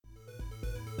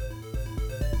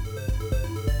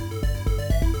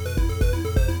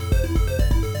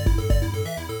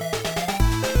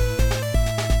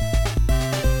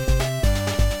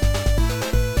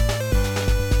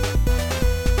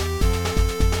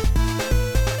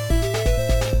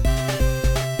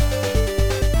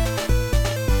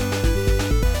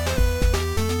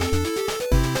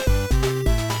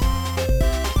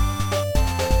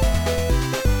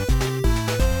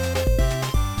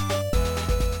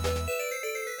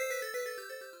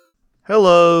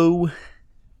Hello,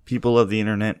 people of the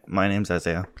internet. My name's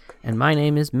Isaiah. And my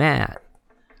name is Matt.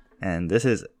 And this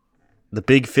is the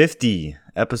Big 50,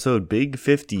 episode Big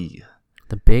 50.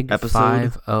 The Big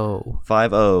Episode 5-0.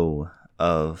 5-0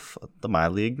 of the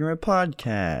Mildly Ignorant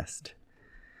podcast.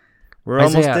 We're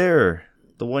Isaiah, almost there.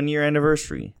 The 1 year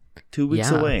anniversary. 2 weeks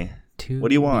away. 2 What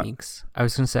do you want? weeks. I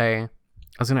was going to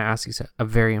ask you a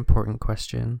very important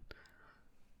question.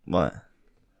 What?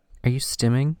 Are you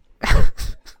stimming?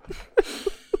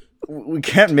 We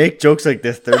can't make jokes like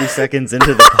this 30 seconds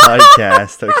into the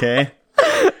podcast, okay?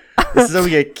 This is how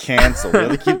we get canceled. We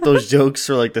have to keep those jokes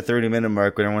for like the 30-minute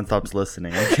mark when everyone stops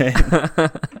listening, okay?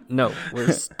 No,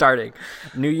 we're starting.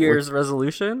 New Year's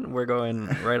resolution, we're going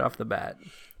right off the bat.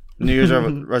 New Year's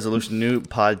resolution, new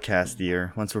podcast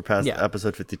year, once we're past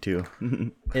episode 52.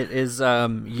 It is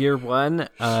year one.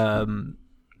 Am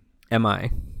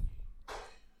I?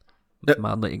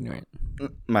 Mildly ignorant.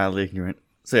 Mildly ignorant.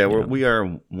 So yeah, we are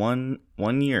one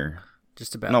year.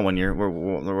 Just about. Not 1 year.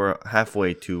 We're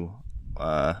halfway to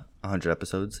 100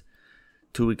 episodes.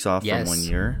 2 weeks off from 1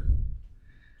 year.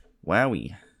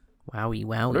 Wowie. What are we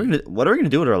gonna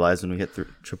do with our lives when we hit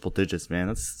triple digits, man?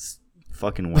 That's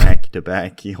fucking wacky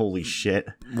tobacco. Holy shit.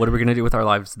 What are we gonna do with our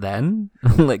lives then?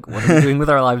 Like, what are we doing with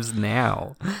our lives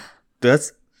now? I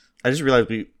just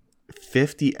realized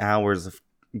 50 hours of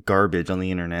garbage on the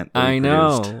internet. I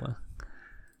know.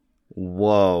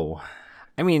 Whoa.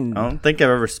 I mean, I don't think I've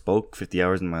ever spoke 50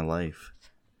 hours in my life.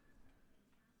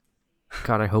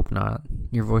 God, I hope not.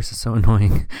 Your voice is so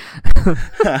annoying.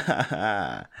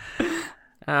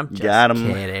 I'm just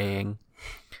kidding.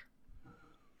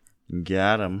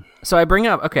 Got him. So I bring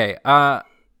up, okay,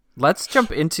 let's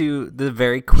jump into the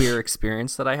very queer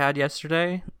experience that I had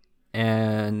yesterday.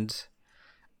 And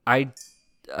I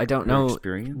don't know.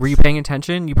 Experience? Were you paying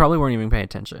attention? You probably weren't even paying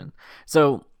attention.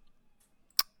 So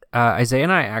Isaiah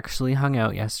and I actually hung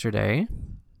out yesterday.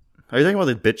 Are you talking about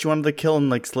the bitch you wanted to kill and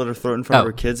like slit her throat in front of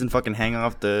her kids and fucking hang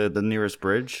off the nearest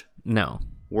bridge? No.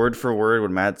 Word for word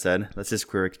what Matt said. That's his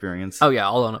queer experience. Oh yeah,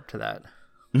 I'll own up to that.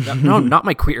 No, not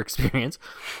my queer experience.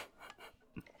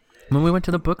 When we went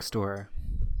to the bookstore.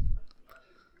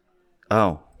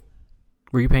 Oh.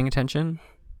 Were you paying attention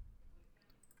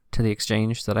to the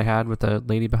exchange that I had with the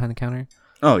lady behind the counter?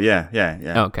 Oh, yeah.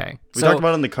 Okay. We talked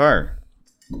about it in the car.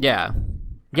 Yeah.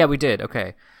 Yeah, we did.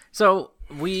 Okay. So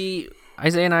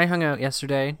Isaiah and I hung out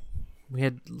yesterday. We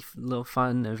had little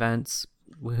fun events.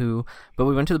 Woohoo. But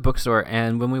we went to the bookstore,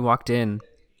 and when we walked in,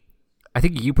 I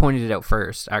think you pointed it out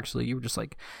first, actually. You were just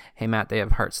like, hey, Matt, they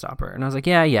have Heartstopper. And I was like,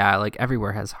 yeah, like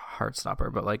everywhere has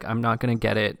Heartstopper, but like I'm not going to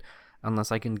get it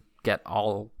unless I can get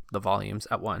all the volumes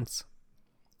at once.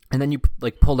 And then you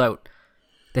like pulled out,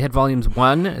 they had volumes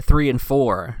 1, 3, and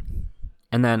 4,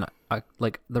 and then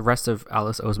like the rest of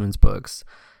Alice Oseman's books.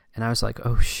 And I was like,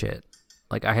 oh shit,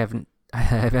 like I haven't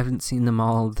seen them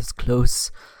all this close.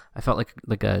 I felt like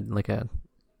an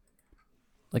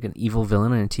evil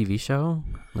villain in a TV show.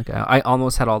 Like I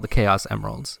almost had all the Chaos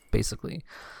Emeralds, basically.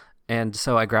 And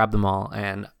so I grabbed them all,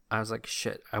 and I was like,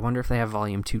 shit, I wonder if they have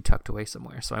volume 2 tucked away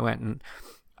somewhere. So I went and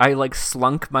I like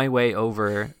slunk my way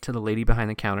over to the lady behind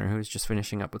the counter who was just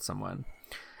finishing up with someone.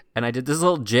 And I did this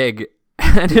little jig,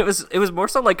 and it was more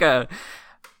so like a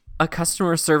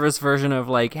customer service version of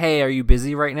like, hey, are you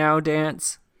busy right now,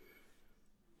 dance?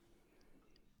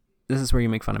 This is where you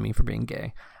make fun of me for being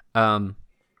gay. And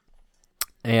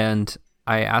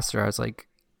I asked her, I was like,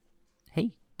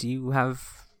 hey, do you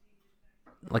have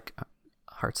like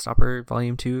Heartstopper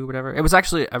volume 2 or whatever? It was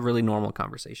actually a really normal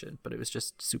conversation, but it was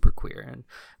just super queer, and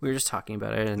we were just talking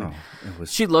about it, and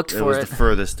she looked for it. It was the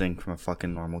furthest thing from a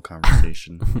fucking normal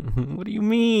conversation. What do you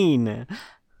mean?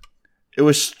 It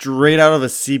was straight out of a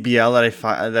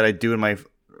CBL that I do in my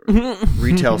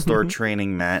retail store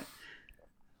training, Matt.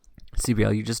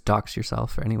 CBL, you just doxed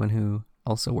yourself for anyone who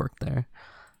also worked there.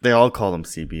 They all call them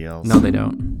CBLs. No, they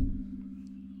don't.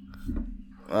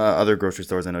 Other grocery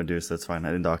stores I know do, so that's fine. I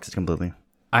didn't dox it completely.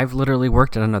 I've literally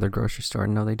worked at another grocery store.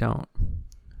 No, they don't.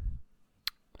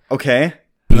 Okay.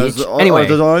 Anyway,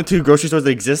 there's only 2 grocery stores that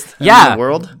exist in the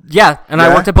world? Yeah, and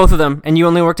I worked at both of them, and you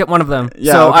only worked at one of them.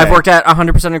 Yeah, so okay. I've worked at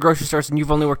 100% of grocery stores, and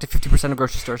you've only worked at 50% of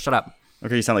grocery stores. Shut up.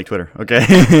 Okay, you sound like Twitter.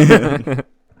 Okay.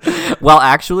 Well,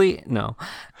 actually, no.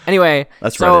 Anyway,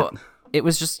 that's so Reddit. It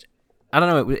was just, I don't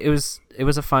know, it was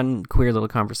a fun, queer little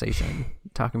conversation,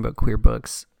 talking about queer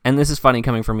books. And this is funny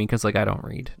coming from me, because like I don't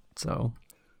read, so.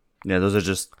 Yeah, those are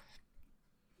just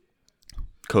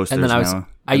coasters. And then now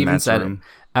I even said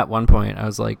at one point, I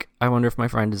was like, I wonder if my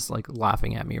friend is like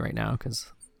laughing at me right now,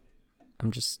 because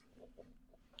I'm just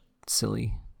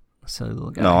silly little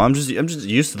guy. No, I'm just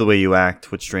used to the way you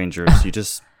act with strangers. You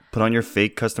just put on your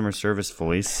fake customer service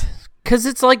voice. Because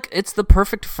it's like, it's the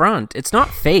perfect front. It's not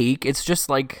fake. It's just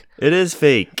like... It is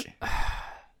fake.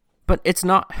 But it's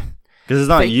not... Because it's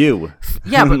not fake. You.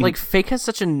 Yeah, but like fake has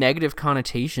such a negative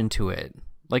connotation to it.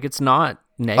 Like it's not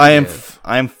negative.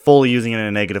 I am fully using it in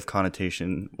a negative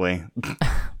connotation way.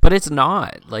 But it's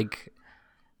not. Like...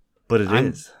 But it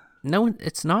is. No,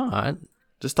 it's not.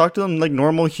 Just talk to them like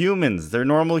normal humans. They're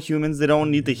normal humans. They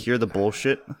don't need to hear the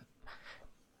bullshit.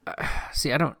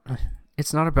 See, I don't...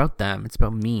 It's not about them. It's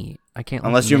about me. I can't.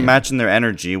 Unless you're matching their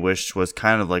energy, which was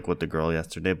kind of like with the girl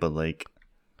yesterday, but like.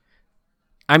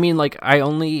 I mean, like, I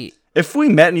only. If we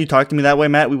met and you talked to me that way,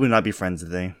 Matt, we would not be friends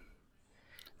today.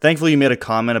 Thankfully, you made a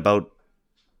comment about.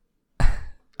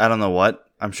 I don't know what.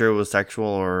 I'm sure it was sexual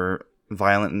or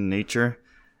violent in nature,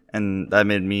 and that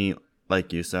made me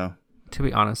like you. So. To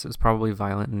be honest, it was probably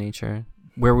violent in nature.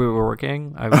 Where we were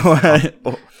working, I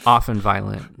was often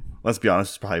violent. Let's be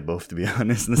honest, it's probably both, to be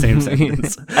honest, in the same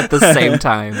sentence. At the same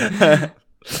time.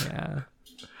 Yeah.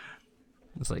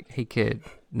 It's like, hey, kid,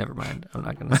 never mind. I'm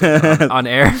not going to say it on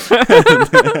air.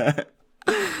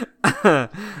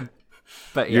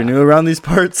 But yeah. You're new around these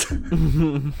parts?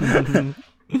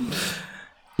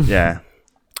 Yeah.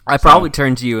 I probably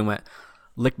turned to you and went,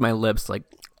 licked my lips like,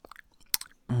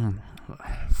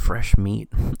 fresh meat.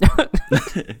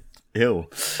 Ew.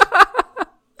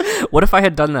 What if I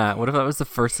had done that? What if that was the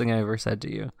first thing I ever said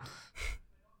to you?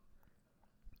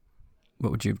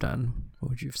 What would you have done? What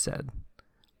would you have said?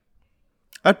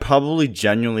 I'd probably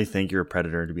genuinely think you're a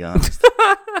predator, to be honest.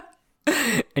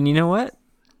 And you know what?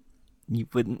 You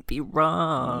wouldn't be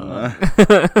wrong. No,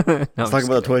 let's talk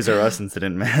about the Toys R Us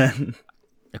incident, man.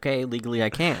 Okay, legally I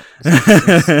can't.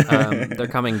 They're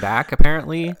coming back,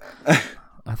 apparently.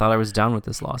 I thought I was done with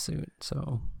this lawsuit,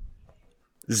 so...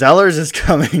 Zellers is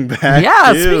coming back.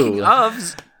 Yeah, too.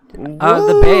 Speaking of,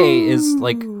 the Bay is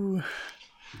like. I don't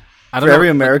For know, every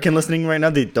American listening right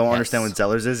now, they don't understand what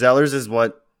Zellers is. Zellers is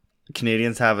what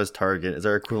Canadians have as Target. Is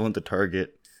our equivalent to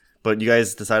Target. But you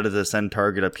guys decided to send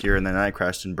Target up here, and then I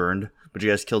crashed and burned. But you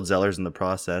guys killed Zellers in the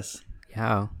process.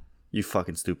 Yeah. You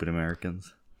fucking stupid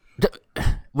Americans.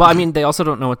 Well, I mean, they also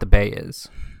don't know what the Bay is.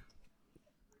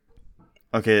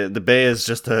 Okay, the Bay is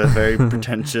just a very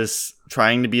pretentious,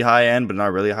 trying to be high-end, but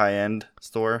not really high-end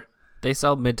store. They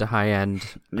sell mid to high-end.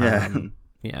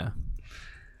 Yeah.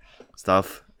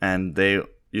 Stuff. And they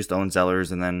used to own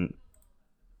Zellers, and then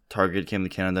Target came to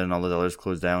Canada, and all the Zellers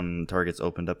closed down, and Target's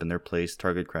opened up in their place.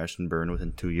 Target crashed and burned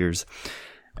within 2 years.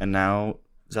 And now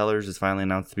Zellers is finally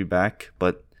announced to be back,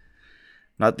 but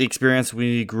not the experience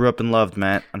we grew up and loved,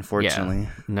 Matt, unfortunately.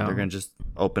 Yeah, no. They're going to just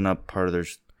open up part of their...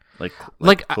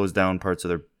 Like close down parts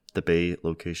of the Bay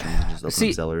location and just open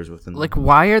Zellers within. Like,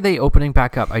 why are they opening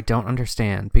back up? I don't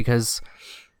understand, because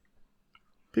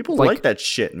people like that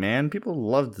shit, man. People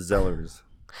love the Zellers.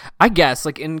 I guess,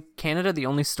 like, in Canada, the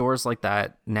only stores like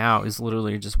that now is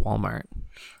literally just Walmart,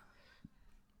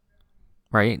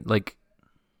 right? Like,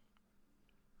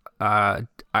 I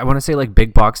want to say like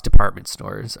big box department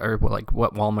stores or like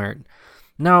what Walmart.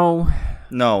 No,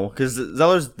 because did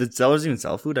Zellers even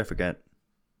sell food? I forget.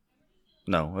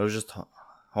 No, it was just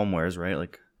homewares, right?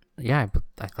 Like, yeah, but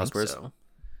I think housewares. so.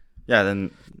 Yeah,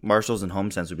 then Marshalls and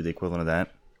HomeSense would be the equivalent of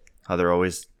that. How they're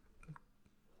always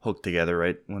hooked together,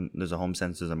 right? When there's a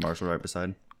HomeSense, there's a Marshall right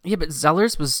beside. Yeah, but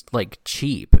Zellers was like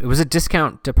cheap. It was a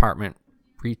discount department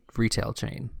retail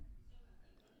chain.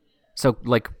 So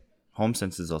like,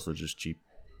 HomeSense is also just cheap.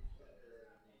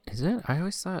 Is it? I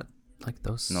always thought like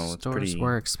those stores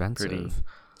were expensive.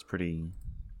 It's pretty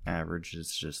average.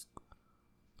 It's just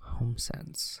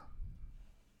HomeSense.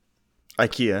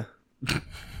 IKEA.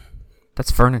 That's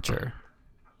furniture.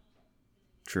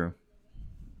 True.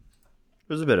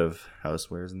 There's a bit of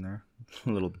housewares in there. A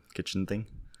little kitchen thing.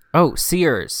 Oh,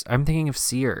 Sears. I'm thinking of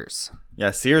Sears.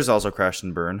 Yeah, Sears also crashed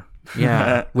and burned.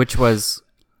 Yeah, which was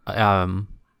a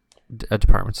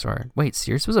department store. Wait,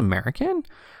 Sears was American?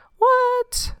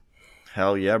 What?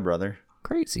 Hell yeah, brother.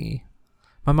 Crazy.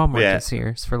 My mom worked at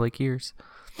Sears for like years.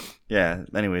 Yeah,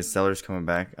 anyways, Zellers coming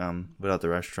back without the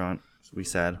restaurant. We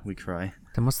sad. We cry.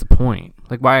 Then what's the point?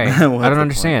 Like, why? I don't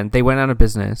understand. Point? They went out of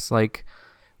business. Like,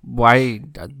 why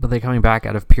are they coming back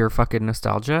out of pure fucking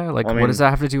nostalgia? Like, what does that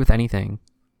have to do with anything?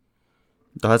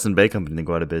 The Hudson Bay Company didn't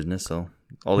go out of business, so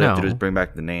all they have to do is bring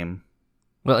back the name.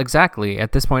 Well, exactly.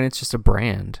 At this point, it's just a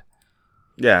brand.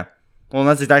 Yeah. Well,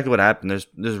 that's exactly what happened.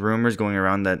 There's rumors going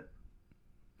around that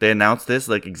they announced this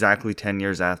like exactly 10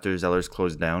 years after Zellers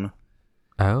closed down.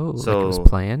 Oh, so like it was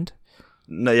planned?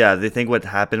 No, yeah. They think what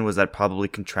happened was that probably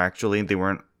contractually they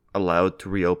weren't allowed to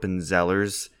reopen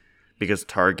Zellers because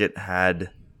Target had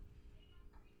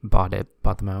bought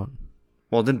them out.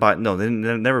 Well, didn't buy. No, they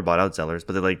never bought out Zellers,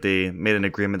 but they made an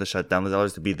agreement to shut down the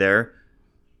Zellers to be there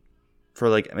for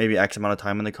like maybe X amount of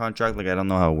time in the contract. Like I don't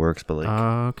know how it works, but like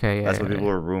okay, that's what people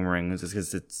were rumoring. Is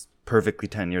because it's perfectly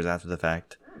 10 years after the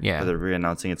fact. Yeah, they're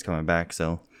re-announcing it's coming back,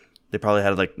 so they probably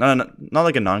had like not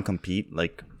like a non-compete,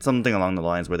 like something along the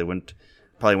lines where they weren't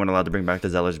allowed to bring back the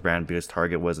Zellers brand because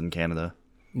Target was in Canada.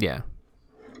 Yeah,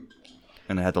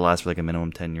 and it had to last for like a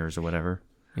minimum 10 years or whatever.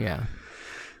 Yeah.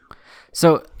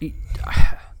 So,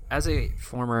 as a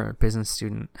former business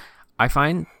student, I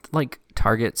find like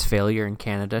Target's failure in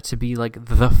Canada to be like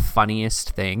the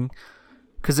funniest thing,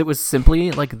 because it was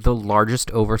simply like the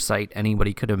largest oversight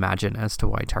anybody could imagine as to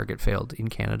why Target failed in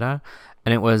Canada.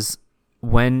 And it was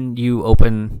when you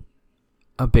open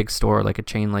a big store like a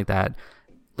chain like that,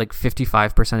 like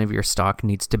 55% of your stock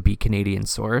needs to be Canadian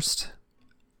sourced,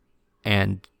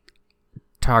 and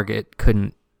Target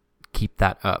couldn't keep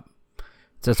that up.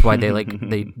 So that's why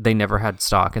they never had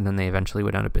stock, and then they eventually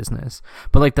went out of business.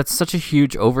 But like that's such a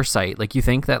huge oversight. Like you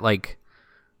think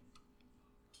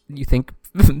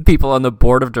people on the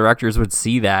board of directors would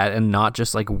see that and not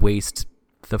just like waste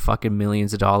the fucking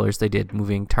millions of dollars they did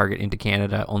moving Target into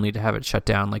Canada only to have it shut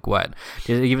down. Like what?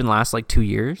 Did it even last like 2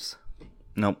 years?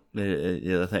 Nope.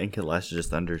 I think it lasted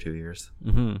just under 2 years.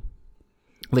 Mm-hmm.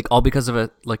 Like all because of a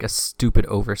stupid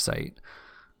oversight.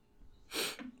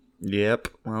 Yep.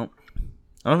 Well,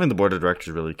 I don't think the board of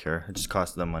directors really care. It just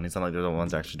costs them money. It's not like they're the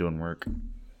ones actually doing work.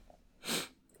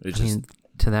 I mean,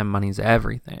 to them, money's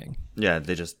everything. Yeah,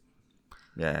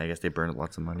 I guess they burned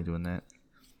lots of money doing that.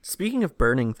 Speaking of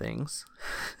burning things,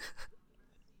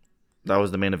 that was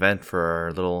the main event for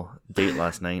our little date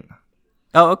last night.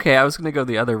 Oh, okay. I was going to go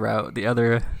the other route, the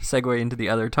other segue into the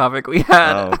other topic we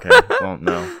had. Oh, okay. Well,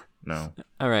 no.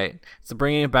 All right. So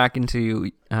bringing it back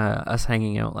into us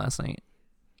hanging out last night.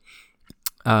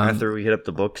 After we hit up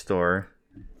the bookstore,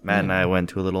 Matt and I went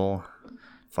to a little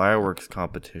fireworks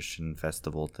competition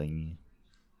festival thingy.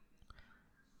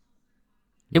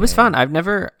 It was fun. I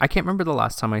can't remember the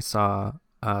last time I saw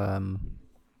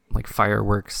like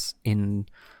fireworks in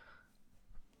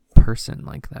person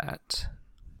like that.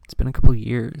 It's been a couple of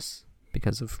years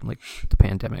because of like the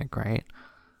pandemic, right?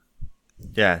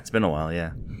 Yeah, it's been a while,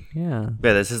 yeah. Yeah.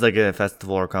 Yeah, this is like a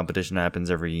festival or competition that happens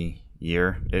every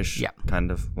year-ish. Yeah. Kind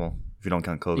of. Well, if you don't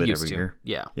count COVID, every year.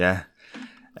 Yeah. Yeah.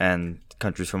 And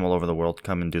countries from all over the world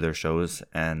come and do their shows,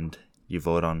 and you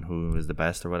vote on who is the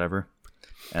best or whatever.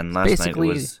 And last night it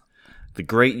was the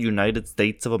Great United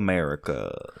States of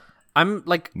America. I'm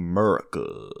like...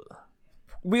 America.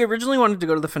 We originally wanted to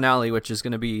go to the finale, which is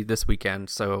going to be this weekend.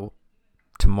 So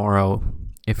tomorrow,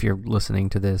 if you're listening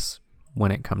to this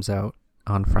when it comes out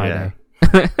on Friday.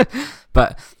 Yeah.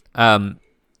 But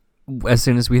as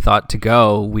soon as we thought to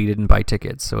go, we didn't buy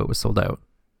tickets, so it was sold out.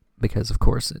 Because, of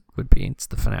course, it would be. It's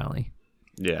the finale.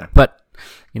 Yeah. But,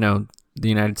 the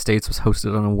United States was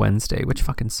hosted on a Wednesday, which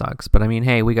fucking sucks. But, I mean,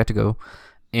 hey, we got to go.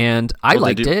 And I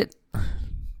liked it.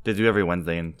 They do every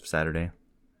Wednesday and Saturday.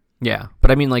 Yeah.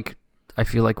 But, I mean, like, I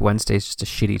feel like Wednesday's just a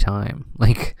shitty time.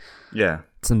 Like, yeah,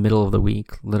 it's the middle of the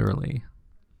week, literally.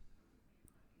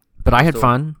 But I had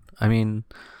fun. I mean,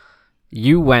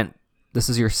 you went. This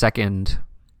is your second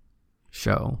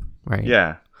show, right?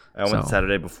 Yeah, I went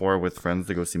Saturday before with friends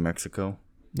to go see Mexico.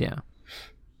 Yeah,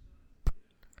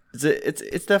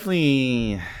 it's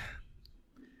definitely.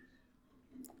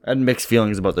 I had mixed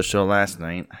feelings about the show last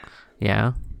night.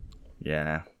 Yeah.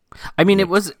 Yeah. I mean, it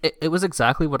was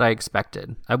exactly what I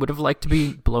expected. I would have liked to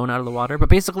be blown out of the water, but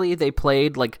basically they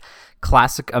played like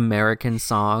classic American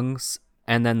songs,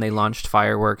 and then they launched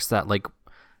fireworks that like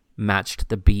matched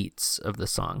the beats of the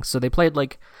song. So they played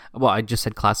like, well, I just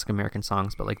said classic American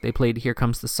songs, but like they played "Here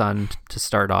Comes the Sun" to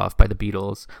start off by the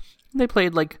Beatles. They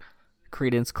played like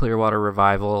Creedence Clearwater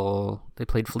Revival. They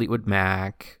played Fleetwood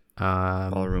Mac.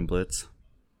 Ballroom Blitz.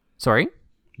 Sorry?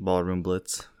 Ballroom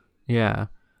Blitz. Yeah.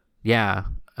 Yeah.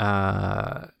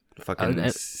 Fucking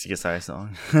CSI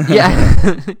song.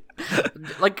 Yeah.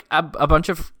 Like a bunch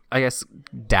of, I guess,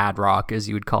 dad rock, as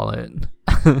you would call it.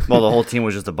 Well, the whole team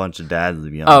was just a bunch of dads,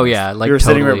 to be honest. Oh, yeah. Like, we were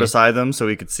sitting right beside them so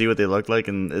we could see what they looked like,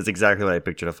 and it's exactly what I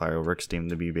pictured a fireworks team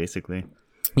to be, basically.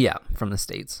 Yeah, from the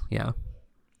States. Yeah.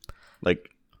 Like,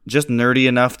 just nerdy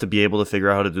enough to be able to figure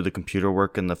out how to do the computer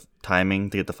work and the timing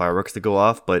to get the fireworks to go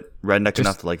off, but redneck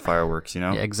enough to like fireworks,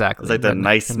 Yeah, exactly. It's like that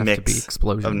nice mix of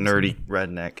nerdy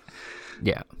redneck.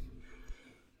 Yeah.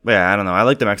 But yeah, I don't know. I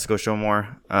like the Mexico show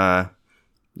more.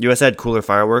 US had cooler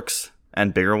fireworks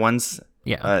and bigger ones.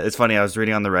 Yeah. It's funny. I was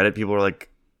reading on the Reddit. People were like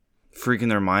freaking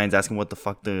their minds, asking what the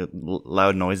fuck the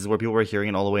loud noises were. People were hearing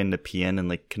it all the way in the PN and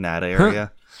like Canada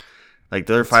area. Like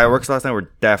their fireworks last night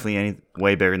were definitely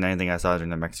way bigger than anything I saw during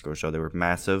the Mexico show. They were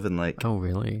massive and like oh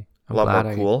really a lot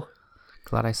more cool.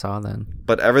 Glad I saw them.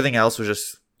 But everything else was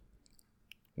just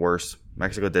worse.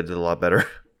 Mexico did it a lot better.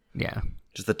 Yeah.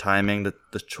 Just the timing, the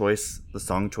choice, the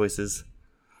song choices.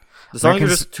 The songs were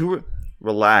just too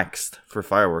relaxed for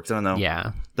fireworks. I don't know.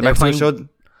 Yeah. The Mexico show,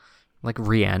 like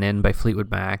Rhiannon by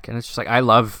Fleetwood Mac, and it's just like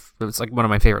it's like one of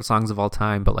my favorite songs of all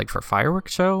time, but like for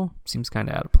fireworks show, seems kind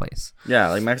of out of place. Yeah,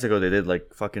 like Mexico, they did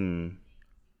like fucking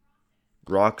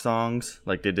rock songs.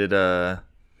 Like they did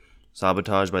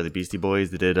Sabotage by the Beastie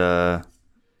Boys. They did what's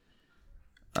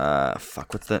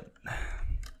that?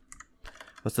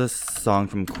 What's this song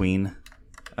from Queen?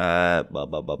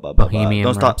 Bohemian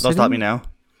Don't Stop Me Now.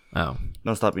 Oh,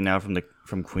 Don't Stop Me Now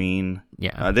from Queen.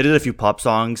 Yeah, they did a few pop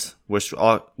songs, which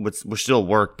still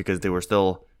worked because they were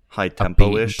still high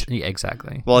tempo ish. Yeah,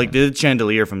 exactly. Well, like they did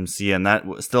Chandelier from Sia, and that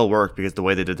still worked because the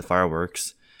way they did the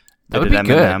fireworks. That would be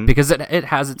good because it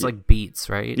has its like beats,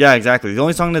 right? Yeah, exactly. The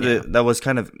only song that was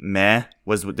kind of meh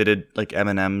was they did like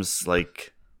Eminem's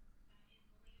like.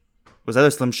 Was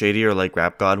either Slim Shady or like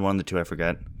Rap God, one of the two, I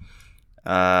forget.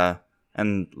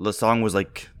 And the song was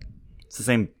like it's the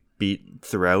same beat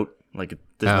throughout. Like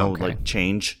there's no like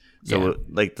change. So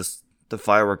like the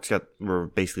fireworks were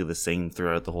basically the same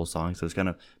throughout the whole song. So it's kind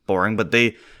of boring. But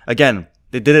they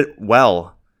did it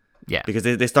well. Yeah. Because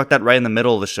they stuck that right in the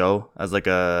middle of the show as like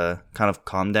a kind of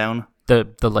calm down. The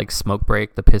like smoke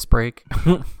break, the piss break.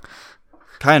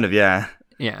 Kind of, yeah.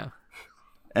 Yeah.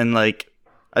 And like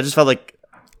I just felt like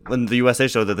when the USA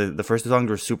show that the first two songs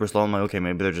were super slow, I'm like, okay,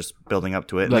 maybe they're just building up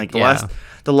to it. And like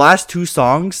the last two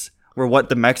songs were what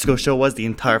the Mexico show was the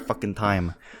entire fucking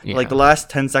time. Yeah. Like the last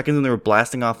 10 seconds when they were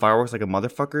blasting off fireworks like a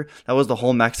motherfucker, that was the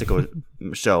whole Mexico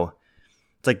show.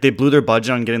 It's like they blew their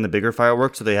budget on getting the bigger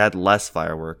fireworks, so they had less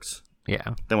fireworks.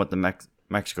 Yeah. Than what the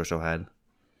Mexico show had.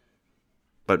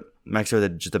 But Mexico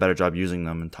did just a better job using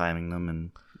them and timing them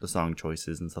and the song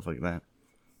choices and stuff like that.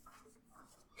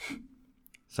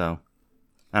 So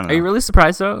I don't know. Are you really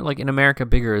surprised though? Like in America,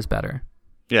 bigger is better.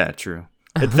 Yeah, true.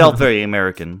 It felt very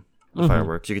American. The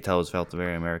fireworks, you could tell it felt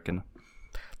very American.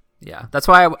 Yeah, that's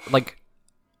why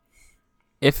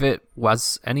if it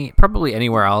was probably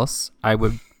anywhere else, I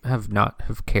would not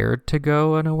have cared to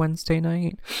go on a Wednesday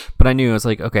night. But I knew it was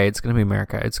like, okay, it's gonna be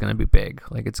America. It's gonna be big.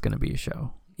 Like it's gonna be a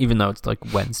show, even though it's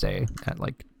like Wednesday at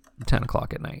like 10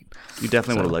 o'clock at night. You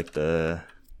definitely would have liked the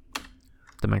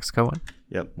Mexico one.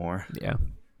 Yep, more. Yeah.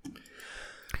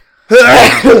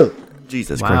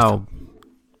 Jesus Christ. Wow.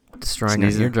 Destroying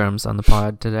your eardrums on the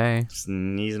pod today.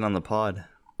 Sneezing on the pod.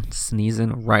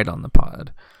 Sneezing right on the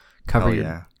pod. Cover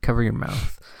your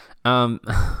mouth. I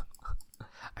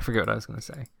forget what I was going to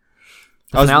say.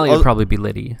 The finale would probably be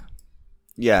Liddy.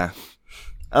 Yeah.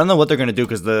 I don't know what they're going to do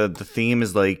because the theme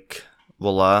is like,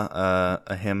 voila,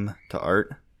 a hymn to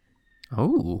art.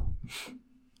 Oh.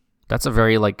 That's a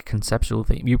very like conceptual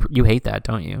theme. You hate that,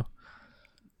 don't you?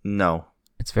 No.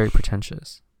 It's very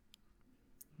pretentious.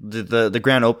 The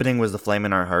grand opening was The Flame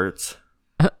in Our Hearts.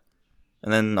 And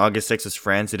then August 6th is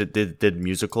France. It did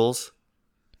musicals.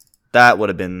 That would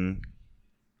have been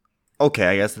okay,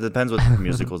 I guess. It depends what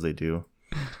musicals they do.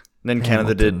 And then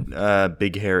Canada did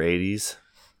Big Hair 80s.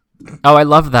 Oh, I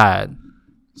love that.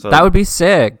 So that would be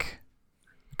sick.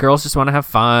 Girls just want to have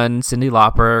fun. Cyndi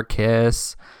Lauper,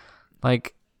 Kiss.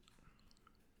 Like,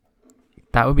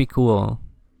 that would be cool.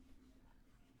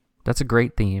 That's a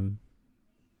great theme.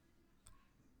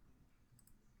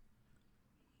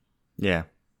 Yeah.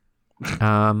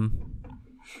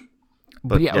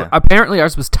 But yeah, apparently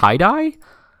ours was tie-dye?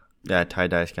 Yeah,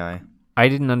 tie-dye sky. I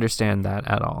didn't understand that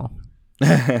at all.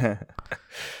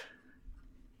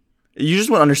 You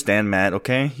just won't understand, Matt,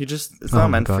 okay? It's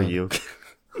not meant for you.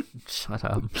 Shut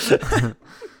up.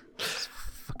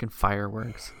 Fucking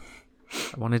fireworks.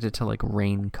 I wanted it to like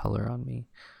rain color on me.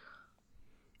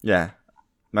 Yeah.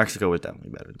 Mexico was definitely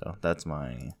better though. That's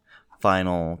my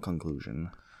final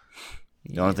conclusion.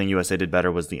 The only thing USA did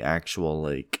better was the actual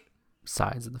like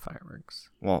size of the fireworks.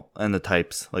 Well, and the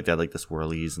types. Like they had like the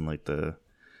swirlies and like the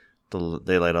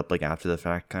they light up like after the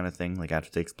fact kind of thing, like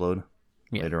after they explode.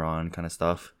 Later on kind of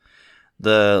stuff.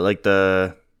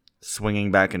 The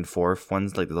swinging back and forth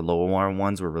ones, like the lower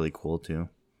ones were really cool too.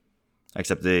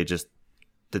 Except they just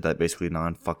did that basically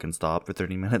non-fucking stop for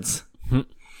 30 minutes.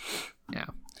 Yeah.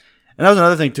 And that was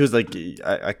another thing too, is like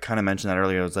I kind of mentioned that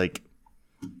earlier. It was like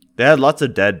they had lots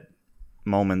of dead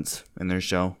moments in their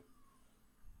show.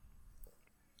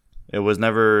 It was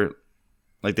never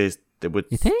like they would.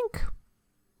 You think?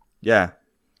 Yeah.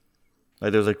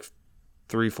 Like there was like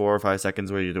 3, 4, or 5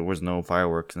 seconds where there was no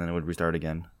fireworks, and then it would restart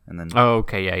again, and then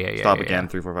okay, yeah, stop again,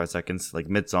 3, 4, 5 seconds, like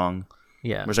mid song.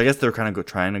 Yeah. Which I guess they're kind of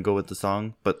trying to go with the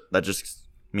song, but that just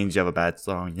means you have a bad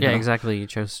song. You know? Exactly. You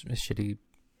chose a shitty,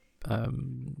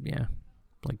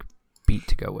 like beat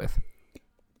to go with.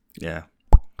 Yeah.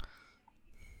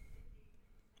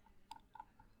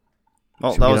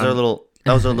 Well, that was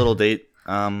our little date.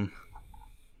 It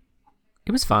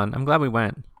was fun. I'm glad we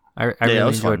went. I really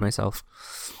enjoyed myself.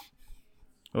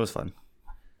 It was fun.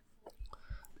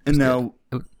 And now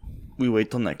we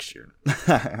wait till next year.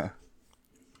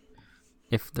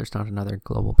 If there's not another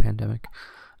global pandemic.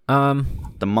 The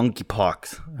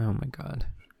monkeypox. Oh my god.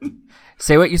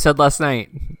 Say what you said last night.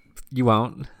 You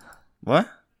won't. What?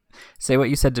 Say what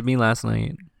you said to me last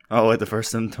night. Oh, the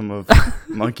first symptom of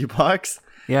monkeypox?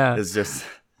 Yeah. It's just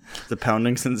the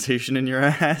pounding sensation in your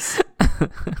ass.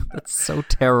 That's so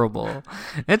terrible.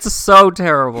 It's so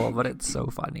terrible, but it's so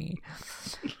funny.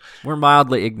 We're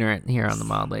mildly ignorant here on the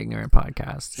Mildly Ignorant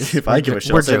podcast. If I give a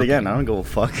shit, I'll say it again. I don't give a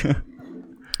fuck.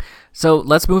 So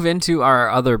let's move into our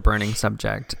other burning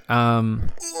subject.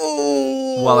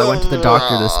 Well, I went to the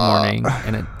doctor this morning,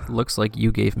 and it looks like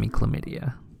you gave me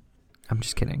chlamydia. I'm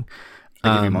just kidding.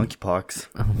 I gave you monkeypox.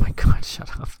 Oh my god, shut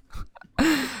up.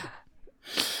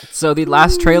 So the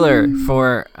last trailer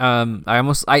for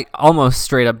I almost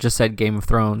straight up just said Game of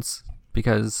Thrones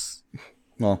because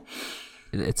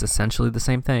it's essentially the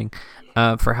same thing.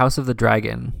 For House of the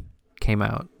Dragon came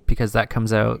out because that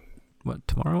comes out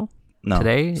tomorrow? No,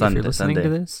 today. Sunday, if you're listening Sunday.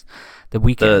 to this, the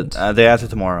weekend. The day after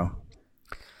tomorrow.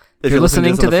 If you're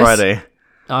listening to this Friday,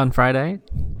 on Friday,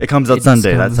 it comes out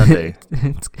Sunday. That's Sunday.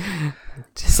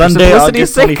 Sunday,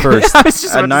 August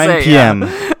 21st at 9 p.m.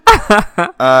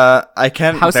 I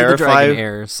can't House verify of the Dragon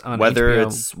airs on whether HBO.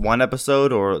 it's one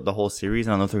episode or the whole series.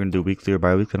 I don't know if they're going to do weekly or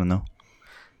bi-weekly. I don't know.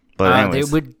 But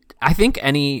anyways. They would. I think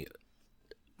any.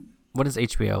 What is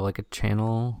HBO? Like a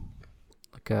channel?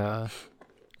 Like a.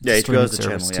 Yeah, HBO is the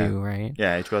channel. Too, right?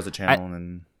 Yeah, HBO is the channel,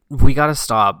 and we gotta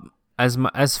stop. As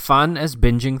fun as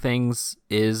binging things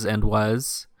is and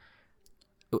was,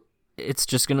 it's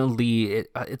just gonna lead.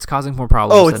 It's causing more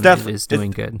problems than it is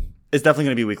doing good. It's definitely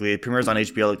gonna be weekly. It premieres on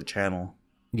HBO, like the channel.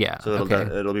 Yeah, so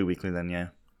it'll be weekly then. Yeah.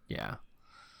 Yeah.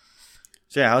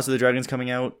 So yeah, House of the Dragon's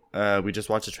coming out. We just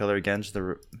watched the trailer again. Just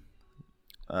the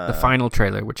final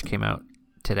trailer, which came out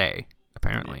today,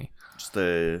 apparently. Just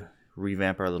to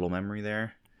revamp our little memory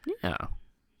there. Yeah.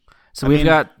 So we've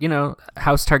got,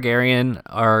 House Targaryen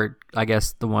are, I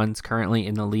guess, the ones currently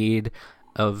in the lead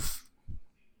of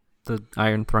the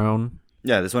Iron Throne.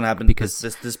 Yeah, this one happened because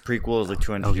this prequel is like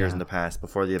 200 years in the past,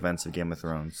 before the events of Game of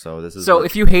Thrones. So this is. So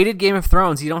if you hated Game of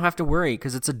Thrones, you don't have to worry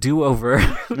because it's a do-over.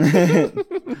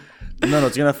 No,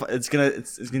 it's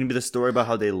gonna be the story about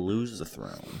how they lose the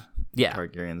throne. Yeah,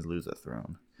 Targaryens lose the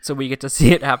throne. So we get to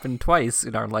see it happen twice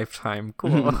in our lifetime.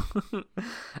 Cool.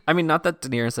 I mean, not that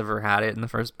Daenerys ever had it in the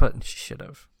first, but she should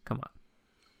have. Come on.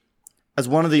 As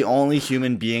one of the only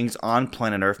human beings on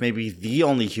planet Earth, maybe the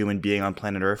only human being on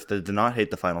planet Earth that did not hate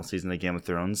the final season of Game of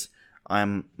Thrones,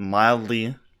 I'm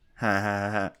mildly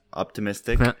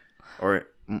optimistic or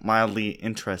mildly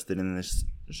interested in this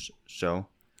show.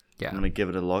 Yeah. I'm going to give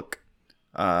it a look.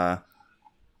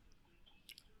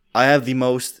 I have the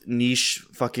most niche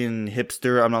fucking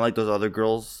hipster, I'm not like those other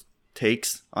girls,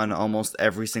 takes on almost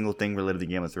every single thing related to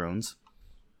Game of Thrones.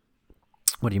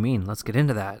 What do you mean? Let's get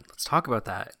into that. Let's talk about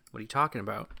that. What are you talking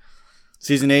about?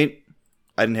 Season 8,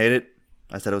 I didn't hate it.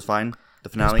 I said it was fine. The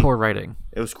finale. It was poor writing.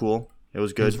 It was cool. It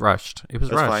was good. It was rushed. It was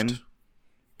rushed. Fine.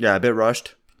 Yeah, a bit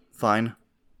rushed. Fine.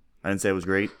 I didn't say it was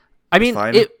great. I mean,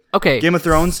 fine. Okay. Game of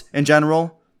Thrones, in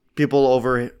general, people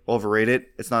overrate it.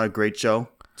 It's not a great show.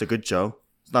 It's a good show.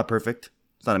 It's not perfect.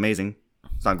 It's not amazing.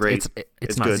 It's not great.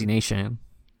 It's not good. Z Nation.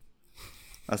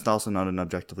 That's also not an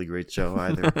objectively great show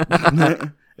either.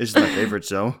 It's just my favorite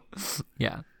show.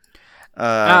 Yeah.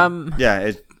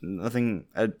 Yeah. Nothing.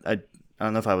 I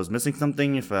don't know if I was missing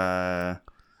something. If I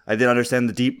didn't understand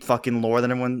the deep fucking lore that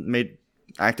everyone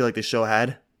acted like the show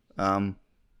had.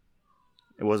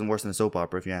 It wasn't worse than a soap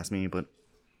opera, if you ask me, but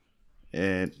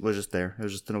it was just there. It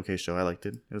was just an okay show. I liked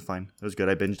it. It was fine. It was good.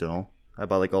 I binged it all. I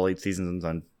bought like all 8 seasons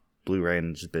on Blu-ray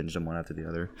and just binged them one after the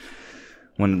other.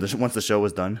 Once the show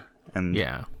was done, and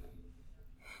yeah,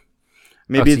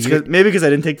 maybe because I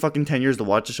didn't take fucking 10 years to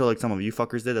watch the show like some of you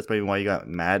fuckers did. That's maybe why you got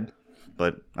mad.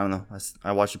 But I don't know.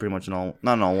 I watched it pretty much not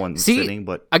in all one sitting.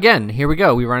 But again, here we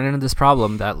go. We run into this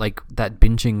problem that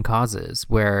binging causes,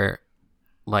 where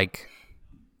like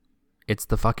it's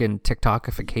the fucking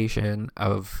TikTokification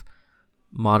of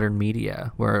modern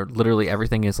media, where literally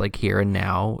everything is like here and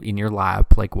now in your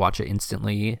lap. Like watch it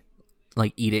instantly,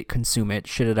 like eat it, consume it,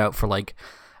 shit it out for like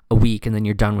a week, and then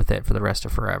you're done with it for the rest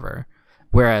of forever.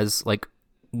 Whereas like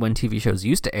when TV shows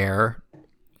used to air,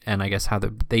 and I guess how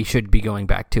they should be going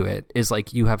back to it is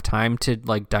like you have time to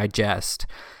like digest.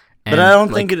 But I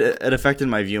don't think it affected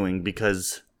my viewing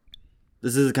because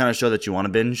this is the kind of show that you want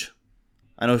to binge.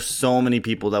 I know so many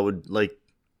people that would like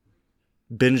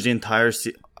binge the entire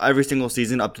every single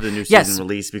season up to the new season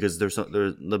release because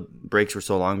the breaks were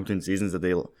so long between seasons that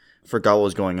they forgot what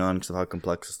was going on because of how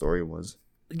complex the story was.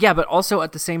 Yeah, but also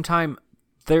at the same time,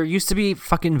 there used to be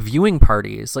fucking viewing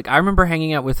parties. Like I remember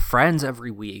hanging out with friends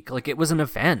every week. Like it was an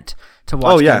event to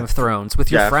watch Game of Thrones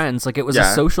with your friends. Like it was a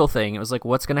social thing. It was like,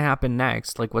 what's gonna happen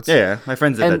next? Like what's my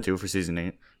friends did that too for season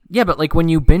 8. Yeah, but like when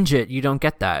you binge it, you don't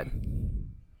get that.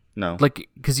 No, like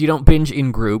because you don't binge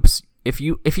in groups. If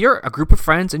you're a group of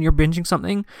friends and you're binging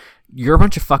something, you're a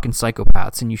bunch of fucking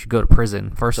psychopaths and you should go to prison.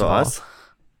 First of all, us?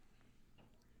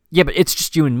 Yeah, but it's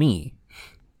just you and me.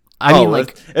 I mean,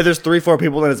 like, if there's 3-4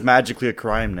 people, then it's magically a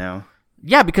crime now.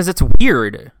 Yeah, because it's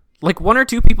weird. Like 1 or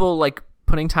 2 people, like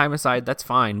putting time aside, that's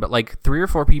fine. But like 3 or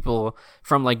 4 people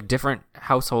from like different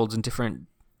households and different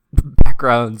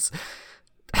backgrounds.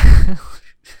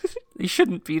 You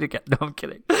shouldn't be together. No, I'm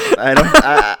kidding.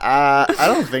 I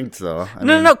don't think so.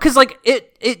 No, because like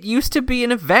it used to be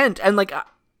an event and like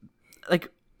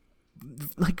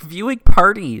viewing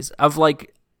parties of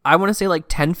like I want to say like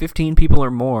 10, 15 people or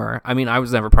more. I mean, I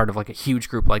was never part of like a huge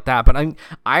group like that, but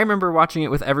I remember watching it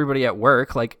with everybody at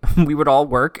work. Like we would all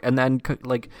work and then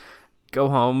like go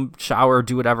home, shower,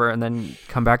 do whatever, and then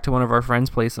come back to one of our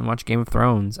friends' place and watch Game of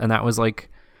Thrones, and that was like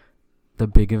the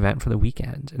big event for the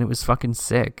weekend, and it was fucking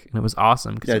sick, and it was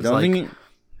awesome. Yeah,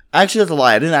 actually, that's a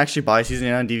lie. I didn't actually buy season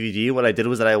 8 on DVD. What I did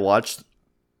was that I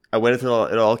waited till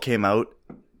it all came out,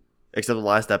 except the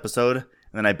last episode, and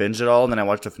then I binged it all, and then I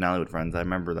watched the finale with friends. I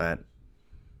remember that.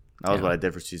 That was what I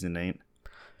did for season 8.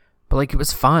 But like, it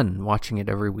was fun watching it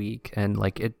every week, and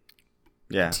like it.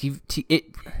 Yeah.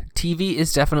 TV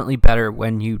is definitely better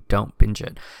when you don't binge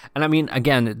it, and I mean,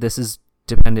 again, this is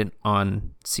dependent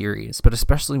on series, but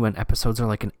especially when episodes are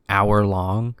like an hour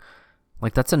long,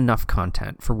 like that's enough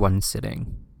content for one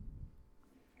sitting.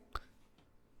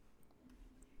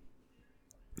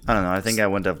 I don't know. I think I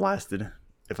wouldn't have lasted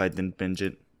if I didn't binge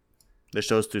it. The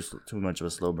show's too much of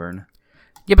a slow burn.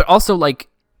 Yeah, but also like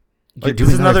you're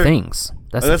doing other things.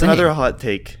 That's another hot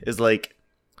take. Is like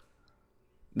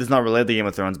this is not related to Game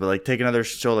of Thrones, but like take another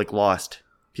show like Lost.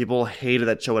 People hated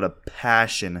that show with a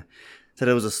passion. Said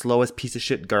it was the slowest piece of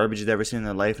shit garbage they'd ever seen in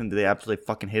their life, and they absolutely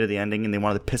fucking hated the ending, and they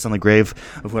wanted to piss on the grave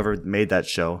of whoever made that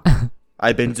show.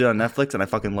 I binged it on Netflix, and I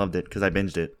fucking loved it because I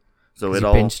binged it. So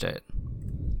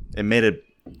it made it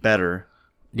better.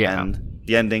 Yeah, and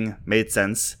the ending made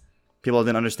sense. People that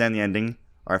didn't understand the ending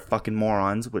are fucking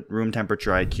morons with room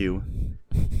temperature IQ.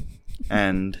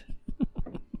 And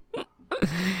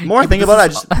the more I think about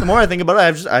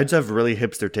it, I just have really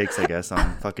hipster takes, I guess,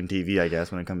 on fucking TV. I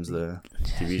guess when it comes to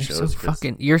TV shows,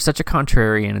 you're such a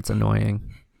contrarian. It's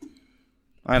annoying.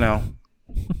 I know.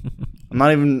 I'm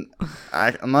not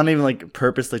even like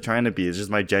purposely trying to be. It's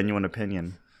just my genuine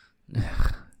opinion.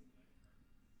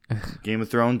 Game of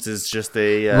Thrones is just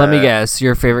a. Let me guess.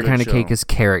 Your favorite kind of cake is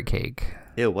carrot cake.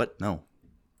 Ew, what? No.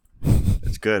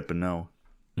 It's good, but no.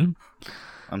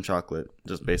 I'm chocolate.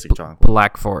 Just basic chocolate.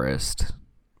 Black Forest.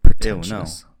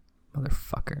 Pretentious. Ew, no.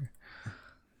 Motherfucker.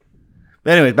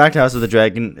 But anyway, back to House of the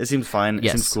Dragon. It seems fine.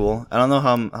 It seems cool. I don't know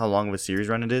how long of a series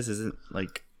run it is. Is it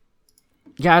like...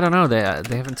 Yeah, I don't know. They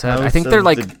haven't said. I think they're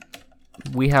like...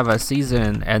 We have a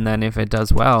season, and then if it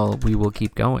does well, we will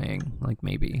keep going. Like,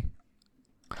 maybe.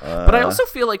 But I also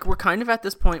feel like we're kind of at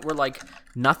this point where, like,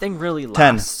 nothing really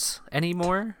lasts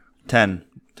anymore. 10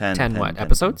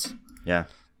 episodes? Yeah.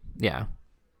 Yeah.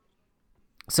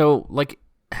 So, like,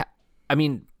 I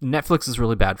mean, Netflix is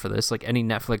really bad for this. Like, any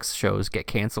Netflix shows get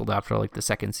canceled after, like, the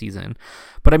second season.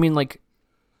 But, I mean, like,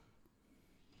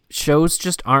 shows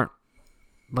just aren't,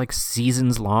 like,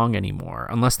 seasons long anymore,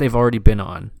 unless they've already been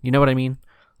on. You know what I mean?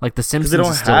 Like, The Simpsons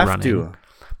is still running. To.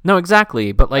 No,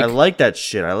 exactly, but, like... I like that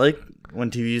shit. I like when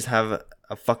TVs have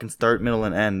a fucking start, middle,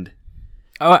 and end.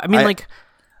 Oh, I mean, like...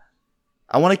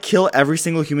 I want to kill every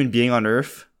single human being on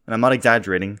Earth, and I'm not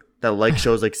exaggerating, that like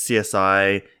shows like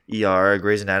CSI, ER,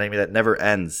 Grey's Anatomy that never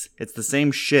ends. It's the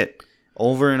same shit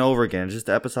over and over again. It's just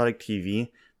episodic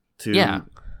TV to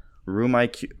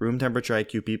room temperature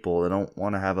IQ people that don't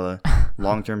want to have a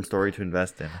long-term story to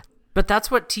invest in. But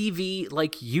that's what TV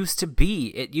like used to be.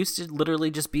 It used to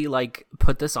literally just be like,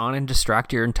 put this on and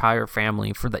distract your entire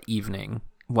family for the evening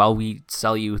while we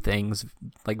sell you things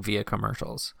like via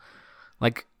commercials.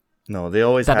 Like, no, they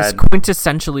always had... That is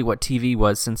quintessentially what TV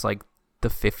was since like the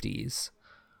 50s.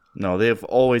 No, they've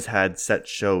always had set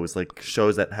shows, like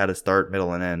shows that had a start,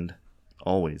 middle, and end.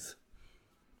 Always.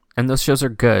 And those shows are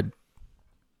good.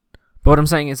 But what I'm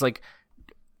saying is like,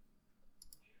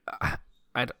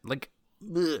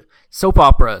 soap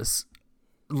operas.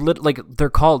 Like they're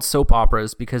called soap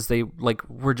operas because they like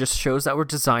were just shows that were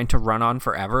designed to run on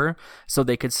forever, so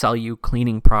they could sell you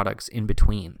cleaning products in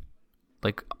between,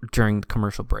 like during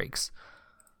commercial breaks.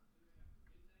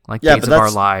 Like Days of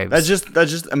Our Lives. That's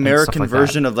just American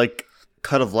version of like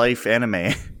Cut of Life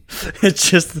anime.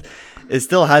 It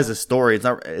still has a story. It's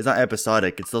not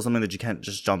episodic. It's still something that you can't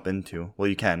just jump into. Well,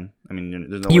 you can. I mean,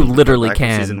 there's no way you literally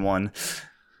can. Season 1.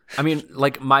 I mean,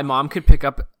 like my mom could pick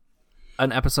up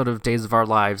an episode of Days of Our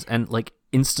Lives and like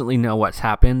instantly know what's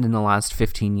happened in the last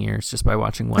 15 years just by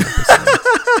watching one episode.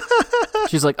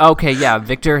 She's like, okay, yeah,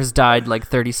 Victor has died like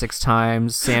 36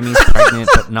 times. Sammy's pregnant,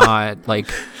 but not like.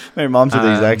 My mom said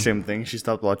the exact same thing. She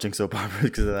stopped watching soap operas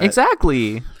because of that.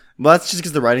 Exactly. Well, that's just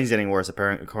because the writing's getting worse,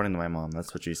 apparently, according to my mom.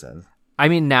 That's what she said. I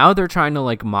mean, now they're trying to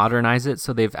like modernize it,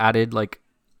 so they've added like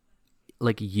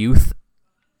youth,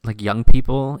 like young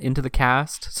people into the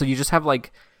cast. So you just have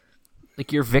like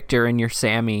your Victor and your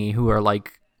Sammy, who are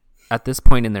like at this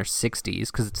point in their 60s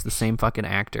because it's the same fucking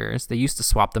actors. They used to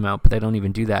swap them out, but they don't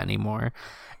even do that anymore.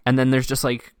 And then there's just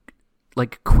like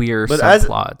queer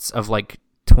subplots of like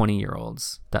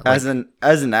 20-year-olds that like,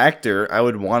 as an actor, I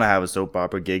would want to have a soap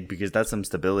opera gig because that's some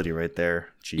stability right there,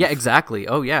 Chief. Yeah, exactly.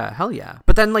 Oh yeah, hell yeah.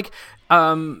 But then like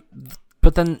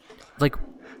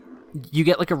you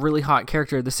get like a really hot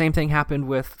character. The same thing happened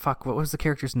with what was the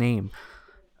character's name?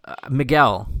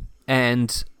 Miguel.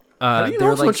 And how do you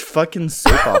know so much fucking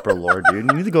soap opera lore, dude?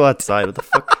 You need to go outside. What the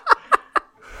fuck?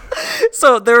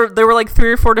 So there were like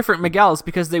 3 or 4 different Miguels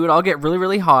because they would all get really,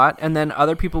 really hot, and then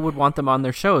other people would want them on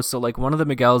their shows. So like one of the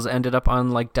Miguels ended up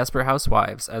on like Desperate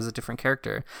Housewives as a different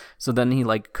character. So then he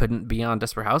like couldn't be on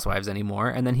Desperate Housewives anymore,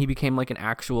 and then he became like an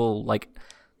actual like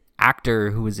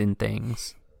actor who was in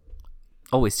things.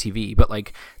 Always TV, but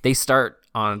like they start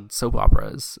on soap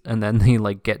operas and then they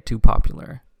like get too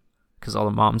popular because all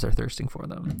the moms are thirsting for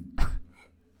them.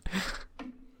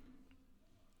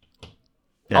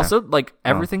 Yeah. Also, like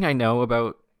everything I know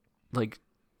about like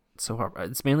soap opera,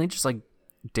 it's mainly just like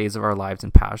Days of Our Lives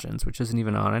and Passions, which isn't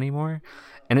even on anymore,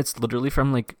 and it's literally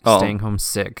from like staying home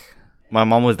sick. My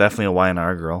mom was definitely a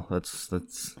Y&R girl. That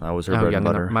was her bread and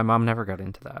butter. My mom never got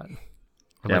into that.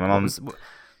 Yeah, like, my mom.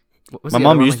 What was my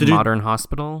mom used to do Modern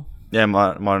Hospital. Yeah,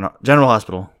 Modern General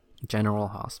Hospital. General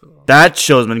Hospital. That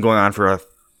show's been going on for a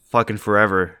fucking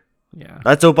forever. Yeah.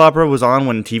 That soap opera was on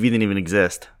when TV didn't even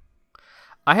exist.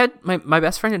 I had my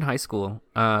best friend in high school.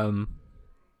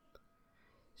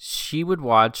 She would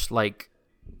watch like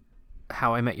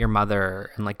How I Met Your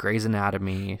Mother and like Grey's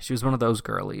Anatomy. She was one of those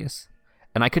girlies,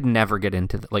 and I could never get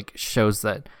into like shows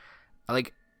that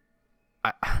like.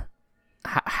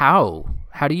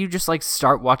 How do you just like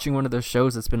start watching one of those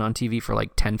shows that's been on TV for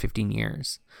like 10, 15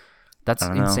 years? That's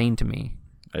insane to me.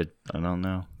 I don't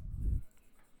know.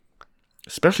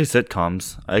 Especially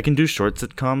sitcoms. I can do short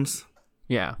sitcoms.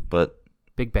 Yeah. But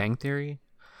Big Bang Theory?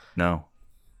 No.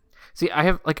 See,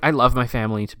 I love my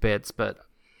family to bits, but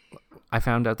I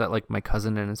found out that like my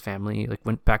cousin and his family like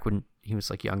went back when he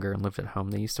was like younger and lived at home.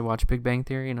 They used to watch Big Bang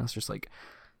Theory, and I was just like,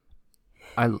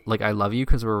 I love you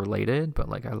because we're related, but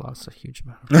like I lost a huge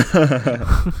amount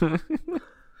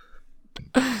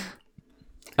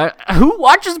of who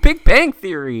watches Big Bang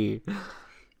Theory?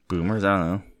 Boomers, I don't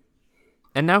know.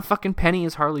 And now fucking Penny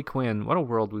is Harley Quinn. What a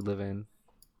world we live in.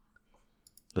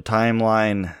 The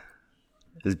timeline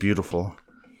is beautiful.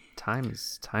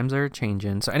 Times are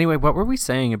changing. So anyway, what were we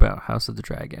saying about House of the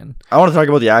Dragon? I want to talk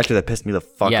about the actor that pissed me the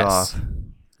fuck off.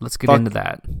 Let's get into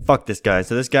that. Fuck this guy.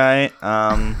 So this guy,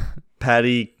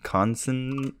 Paddy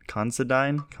Considine.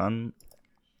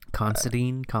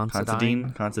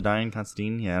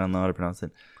 Yeah, I don't know how to pronounce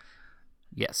it.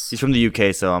 Yes. He's from the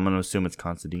UK, so I'm going to assume it's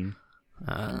Considine.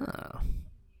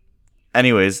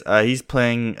 Anyways, he's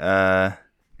playing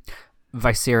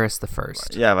Viserys the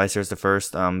First. Yeah, Viserys the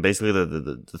First. Basically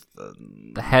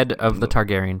the head of the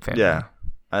Targaryen family. Yeah.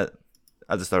 At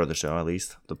the start of the show, at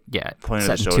least. The point of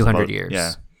the show 200 years.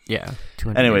 Yeah. Yeah.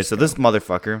 200 anyway, years so ago. This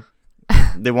motherfucker,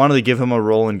 they wanted to give him a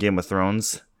role in Game of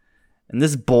Thrones. And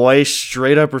this boy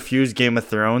straight up refused Game of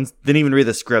Thrones. Didn't even read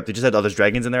the script. He just had, there's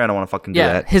dragons in there. I don't want to fucking do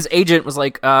that. His agent was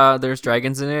like, there's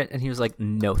dragons in it. And he was like,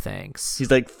 no thanks.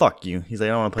 He's like, fuck you. He's like,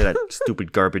 I don't want to play that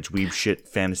stupid garbage, weeb shit,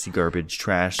 fantasy garbage,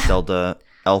 trash, Zelda,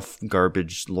 elf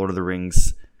garbage, Lord of the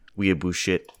Rings, weeaboo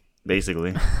shit,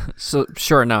 basically. So,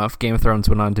 sure enough, Game of Thrones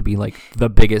went on to be like the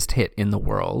biggest hit in the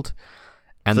world.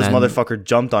 And so this motherfucker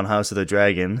jumped on House of the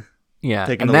Dragon. Yeah.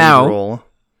 Taking the lead role.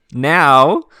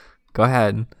 Now, go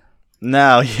ahead.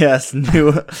 Now, yes,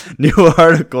 new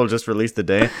article just released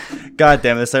today. God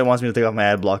damn it, this site wants me to take off my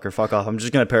ad blocker. Fuck off. I'm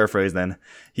just going to paraphrase then.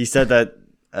 He said that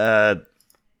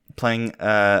playing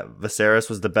Viserys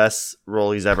was the best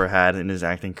role he's ever had in his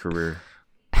acting career.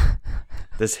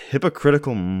 This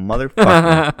hypocritical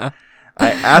motherfucker.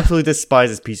 I absolutely despise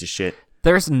this piece of shit.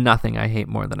 There's nothing I hate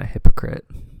more than a hypocrite.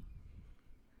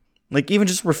 Like, even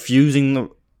just refusing the...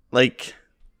 Like...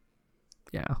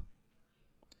 Yeah.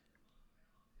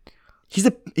 He's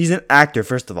an actor,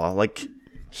 first of all. Like,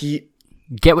 he...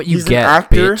 Get what you get, an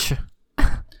actor bitch.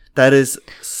 That is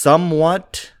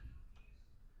somewhat...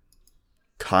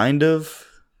 Kind of...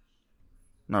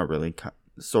 Not really.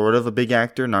 Sort of a big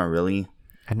actor. Not really.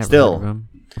 I never heard of him.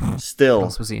 Still. What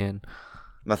else was he in?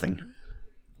 Nothing.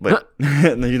 But,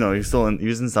 you know, he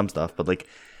was in some stuff. But, like...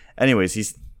 Anyways,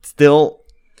 he's still...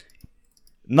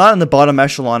 Not in the bottom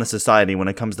echelon of society when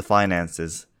it comes to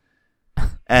finances.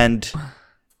 And...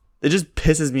 It just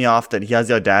pisses me off that he has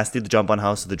the audacity to jump on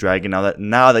House of the Dragon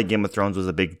now that Game of Thrones was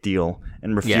a big deal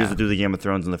and refused to do the Game of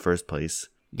Thrones in the first place.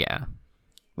 Yeah.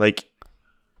 Like,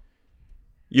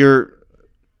 you're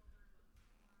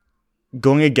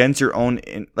going against your own...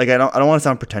 Like, I don't want to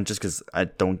sound pretentious because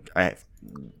that's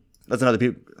another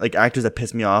people... Like, actors that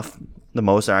piss me off the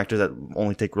most are actors that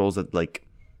only take roles that, like,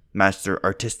 match their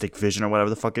artistic vision or whatever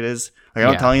the fuck it is. Like,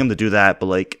 I'm not telling him to do that, but,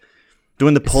 like,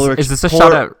 doing the polar... Is this a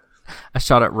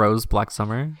shot at Rose Black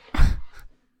Summer?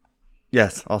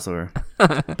 Yes, also her.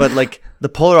 But, like, the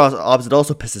polar opposite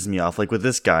also pisses me off. Like, with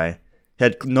this guy, he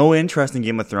had no interest in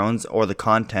Game of Thrones or the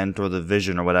content or the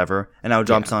vision or whatever, and now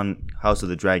jumps on House of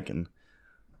the Dragon.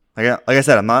 Like I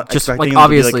said, I'm not just expecting like him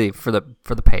obviously to be for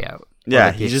the payout. Yeah,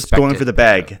 like he's just going for the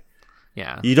bag. Payout.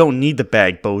 Yeah, you don't need the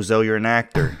bag, bozo. You're an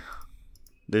actor.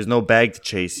 There's no bag to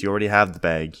chase. You already have the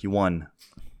bag. You won.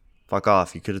 Fuck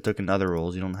off. You could have taken other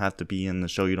roles. You don't have to be in the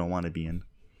show you don't want to be in.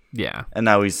 Yeah. And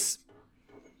now he was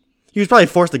probably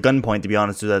forced at gunpoint, to be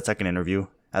honest, to that second interview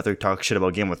after he talked shit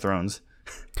about Game of Thrones.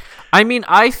 I mean,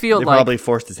 I feel they like... probably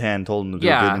forced his hand, told him to do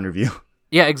a good interview.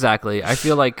 Yeah, exactly. I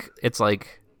feel like it's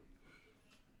like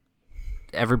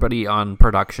everybody on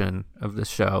production of this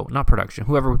show, not production,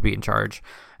 whoever would be in charge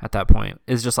at that point,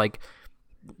 is just like,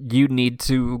 you need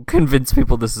to convince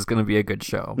people this is going to be a good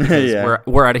show. Because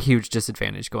we're at a huge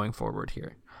disadvantage going forward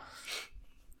here.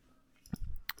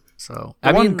 So,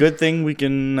 one good thing we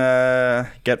can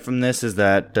get from this is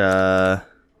that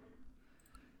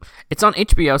it's on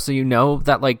HBO, so you know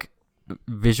that like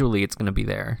visually it's going to be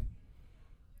there.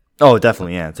 Oh,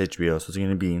 definitely, yeah. It's HBO, so it's going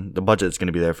to be the budget's going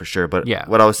to be there for sure. But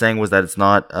what I was saying was that it's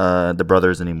not the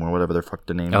brothers anymore, whatever their fuck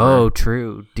the name. Oh,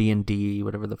 true. D&D,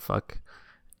 whatever the fuck.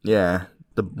 Yeah.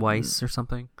 The Weiss or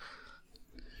something.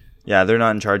 Yeah, they're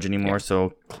not in charge anymore,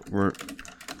 so we're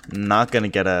not gonna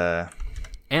get a.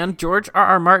 And George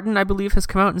R.R. Martin, I believe, has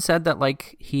come out and said that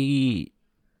like he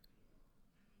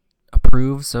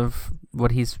approves of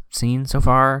what he's seen so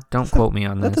far. Don't quote me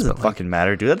on this. That doesn't fucking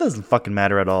matter, dude. That doesn't fucking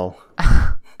matter at all.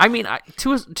 I mean,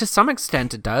 to some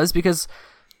extent it does, because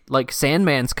like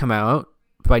Sandman's come out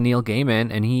by Neil Gaiman,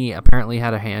 and he apparently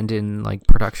had a hand in like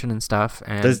production and stuff,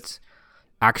 and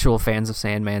actual fans of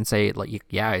Sandman say like,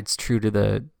 yeah, it's true to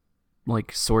the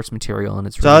like source material, and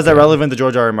it's so really how's that relevant to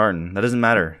George R.R. Martin? That doesn't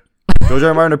matter. George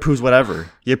R.R. Martin approves whatever.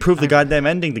 He approved the goddamn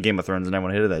ending to Game of Thrones, and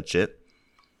everyone hated that shit.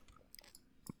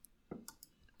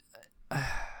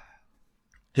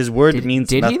 His word means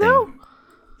did nothing. Did he though?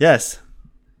 Yes.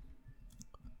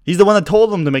 He's the one that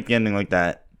told them to make the ending like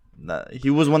that. He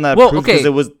was one that approved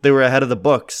because they were ahead of the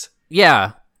books.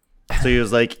 Yeah. So he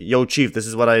was like, "Yo, Chief, this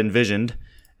is what I envisioned."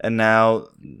 And now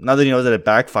that he knows that it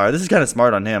backfired, this is kind of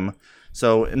smart on him.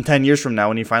 So in 10 years from now,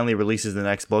 when he finally releases the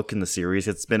next book in the series,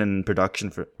 it's been in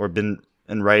production or been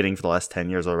in writing for the last 10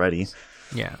 years already.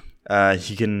 Yeah.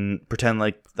 He can pretend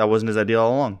like that wasn't his idea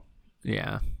all along.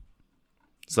 Yeah.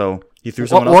 So he threw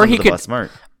someone else under the bus. Smart.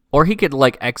 Or he could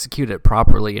like execute it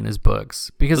properly in his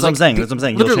books. Because that's what I'm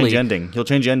saying. He'll change the ending. He'll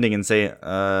change the ending and say,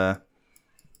 that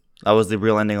was the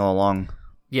real ending all along.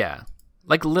 Yeah.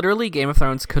 Like, literally, Game of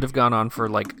Thrones could have gone on for,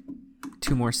 like,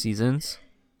 2 more seasons.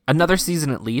 Another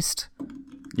season at least.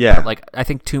 Yeah. But, like, I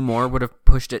think 2 more would have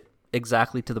pushed it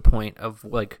exactly to the point of,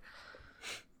 like...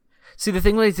 See, the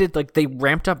thing they did, like, they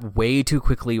ramped up way too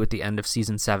quickly with the end of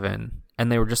Season 7.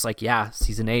 And they were just like, yeah,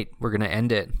 Season 8, we're going to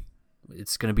end it.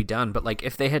 It's going to be done. But, like,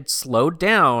 if they had slowed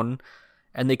down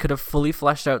and they could have fully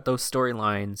fleshed out those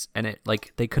storylines, and it,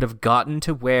 like, they could have gotten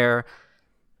to where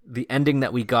the ending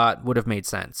that we got would have made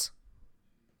sense.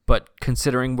 But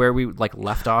considering where we like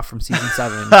left off from season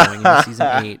 7 going into season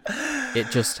 8, it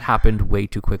just happened way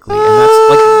too quickly. And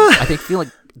that's like, I feel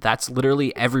like that's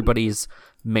literally everybody's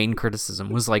main criticism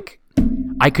was like,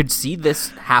 I could see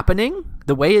this happening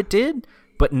the way it did,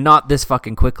 but not this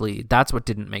fucking quickly. That's what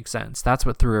didn't make sense. That's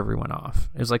what threw everyone off.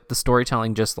 It was like the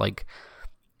storytelling just like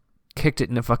kicked it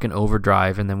into fucking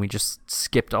overdrive, and then we just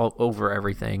skipped all over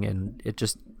everything, and it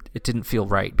didn't feel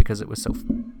right because it was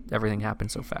everything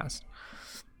happened so fast.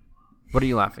 What are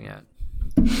you laughing at?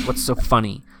 What's so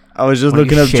funny? I was just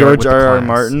looking up George R.R.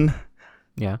 Martin.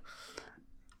 Yeah.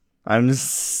 I'm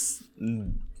just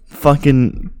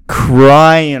fucking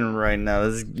crying right now.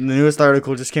 The newest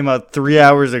article just came out 3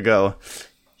 hours ago.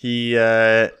 He, in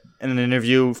an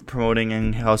interview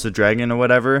promoting House of Dragon or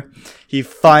whatever, he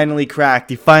finally cracked.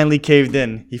 He finally caved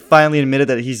in. He finally admitted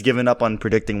that he's given up on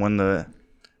predicting when the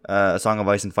A Song of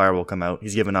Ice and Fire will come out.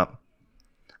 He's given up.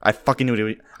 I fucking knew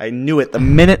it. I knew it. The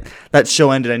minute that show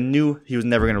ended, I knew he was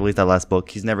never going to release that last book.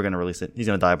 He's never going to release it. He's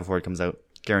going to die before it comes out.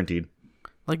 Guaranteed.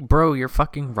 Like, bro, you're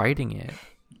fucking writing it.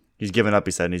 He's given up,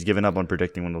 he said. And he's given up on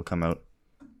predicting when it'll come out.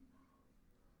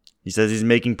 He says he's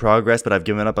making progress, but I've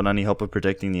given up on any hope of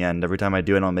predicting the end. Every time I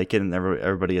do it, I'll make it, and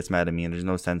everybody gets mad at me, and there's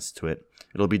no sense to it.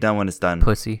 It'll be done when it's done.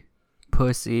 Pussy.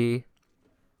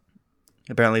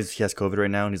 Apparently, he has COVID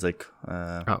right now, and he's like,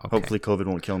 hopefully COVID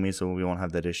won't kill me, so we won't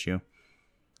have that issue.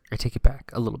 I take it back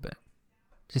a little bit.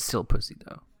 He's still a pussy,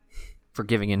 though, for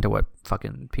giving into what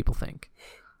fucking people think.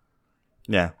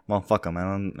 Yeah, well, fuck him.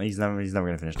 He's never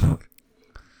gonna finish the book.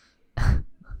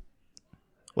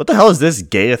 What the hell is this?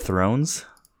 Game of Thrones?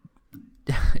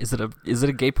 Is it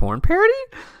a gay porn parody?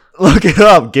 Look it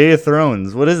up. Game of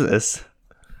Thrones. What is this?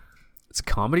 It's a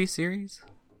comedy series.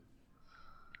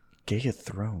 Game of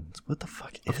Thrones. What the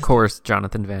fuck is Of course,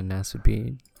 Jonathan Van Ness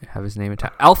would have his name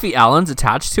attached. Alfie Allen's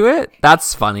attached to it?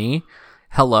 That's funny.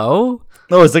 Hello?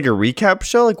 Oh, it's like a recap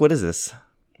show? Like, what is this?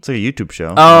 It's like a YouTube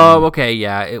show. Oh, okay.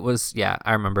 Yeah, it was. Yeah,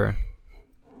 I remember.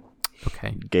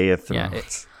 Okay. Game of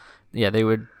Thrones.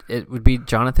 It would be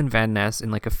Jonathan Van Ness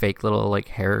in like a fake little like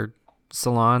hair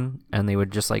salon, and they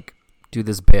would just like do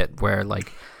this bit where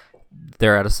like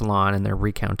they're at a salon and they're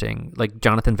recounting, like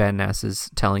Jonathan Van Ness is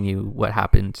telling you what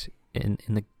happened in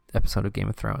the episode of Game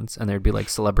of Thrones, and there'd be like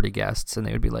celebrity guests, and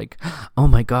they would be like, oh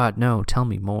my god, no, tell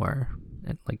me more,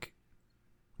 and like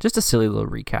just a silly little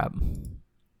recap.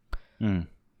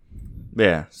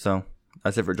 Yeah, so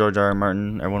that's it for George R.R.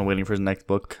 Martin. Everyone waiting for his next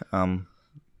book.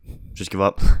 Just give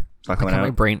up. It's not coming out. My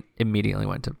brain immediately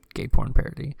went to gay porn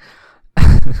parody.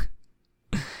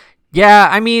 Yeah,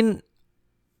 I mean,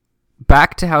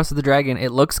 back to House of the Dragon.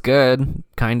 It looks good,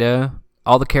 kind of.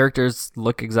 All the characters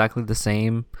look exactly the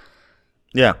same.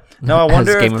 Yeah. Now I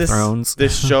wonder if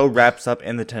this show wraps up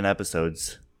in the 10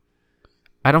 episodes.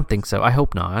 I don't think so. I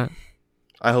hope not.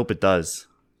 I hope it does.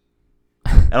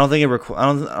 I don't think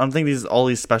I don't think all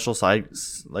these special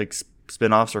sides like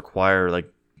spin-offs require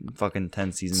like fucking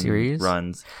 10 season series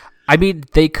runs. I mean,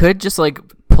 they could just like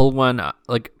pull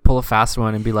a fast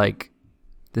one and be like,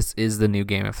 this is the new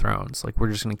Game of Thrones. Like, we're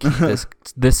just gonna keep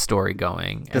this story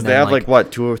going. Because they have like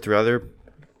what, 2 or 3 other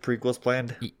prequels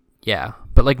planned? Yeah,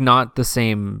 but like not the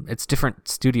same. It's different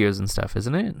studios and stuff,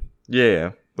 isn't it?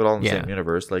 Yeah, but all in the same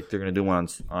universe. Like they're gonna do one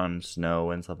on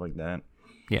Snow and stuff like that.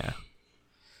 Yeah.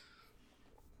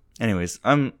 Anyways,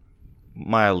 I'm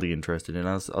mildly interested in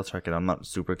it. I'll check it out. I'm not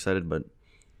super excited, but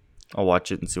I'll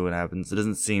watch it and see what happens. It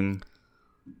doesn't seems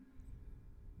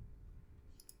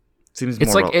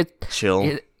it's more like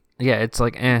chill. It's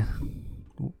like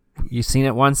you've seen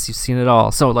it once, you've seen it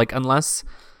all. So like unless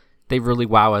they really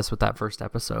wow us with that first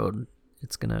episode,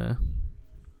 it's gonna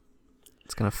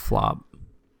flop.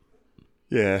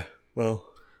 Yeah, well,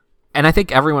 and I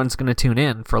think everyone's gonna tune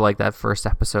in for like that first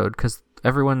episode because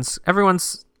everyone's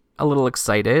a little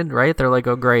excited, right? They're like,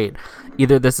 oh great,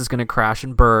 either this is gonna crash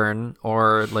and burn,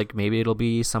 or like maybe it'll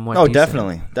be somewhat decent.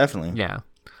 definitely Yeah.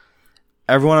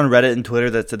 Everyone on Reddit and Twitter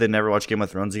that said they never watch Game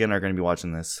of Thrones again are going to be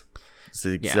watching this. It's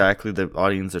exactly the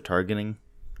audience they're targeting.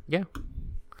 Yeah.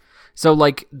 So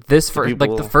like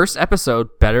the first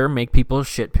episode better make people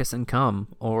shit, piss, and cum,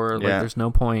 or like there's no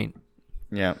point.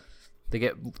 Yeah.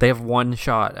 They have one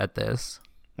shot at this.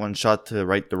 One shot to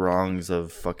right the wrongs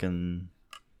of fucking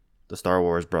the Star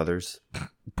Wars brothers.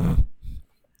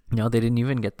 No, they didn't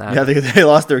even get that. Yeah, they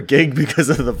lost their gig because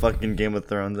of the fucking Game of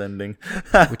Thrones ending.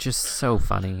 Which is so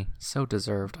funny. So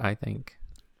deserved, I think.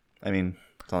 I mean,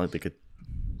 it's not like they could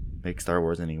make Star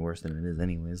Wars any worse than it is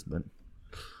anyways, but...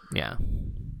 Yeah.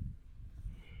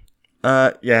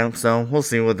 Yeah, so we'll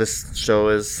see what this show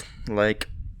is like.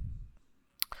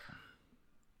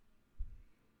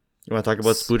 You want to talk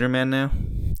about Spider-Man now?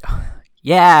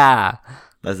 Yeah!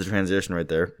 That's the transition right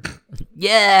there.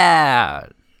 Yeah!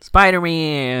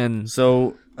 Spider-Man.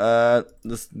 So,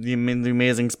 the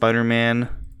Amazing Spider-Man.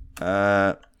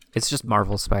 It's just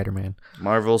Marvel Spider-Man.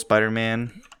 Marvel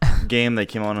Spider-Man game that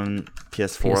came out on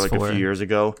PS4 like a few years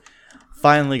ago.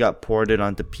 finally got ported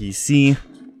onto PC,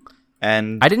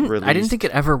 and I didn't think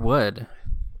it ever would.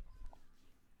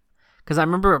 Because I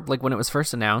remember like when it was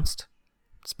first announced,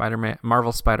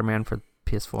 Marvel Spider-Man for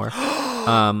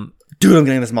PS4. Dude, I'm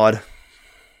getting this mod.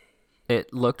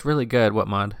 It looked really good. What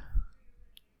mod?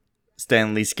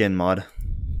 Stan Lee skin mod.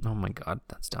 Oh my god,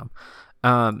 that's dumb.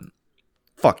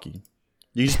 Fuck you.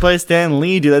 You just play Stan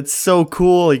Lee, dude. That's so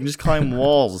cool. You can just climb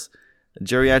walls. A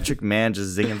geriatric man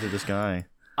just zinging through the sky.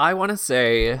 I want to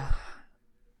say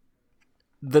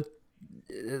the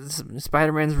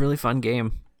Spider-Man's a really fun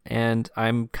game, and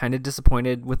I'm kind of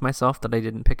disappointed with myself that I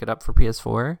didn't pick it up for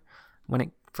PS4 when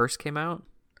it first came out.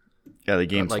 Yeah, the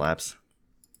game slaps.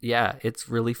 Yeah, it's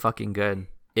really fucking good.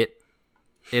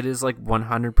 It is like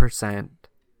 100%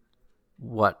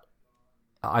 what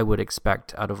I would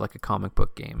expect out of like a comic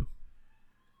book game.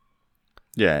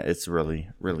 Yeah, it's really,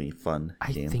 really fun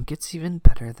game. I think it's even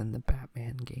better than the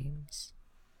Batman games.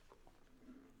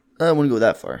 I wouldn't go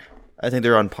that far. I think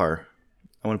they're on par.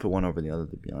 I want to put one over the other,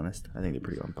 to be honest. I think they're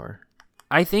pretty on par.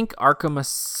 I think Arkham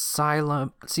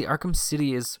Asylum... See, Arkham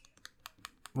City is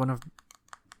one of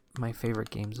my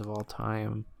favorite games of all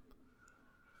time.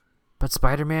 But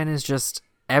Spider-Man is just...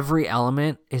 Every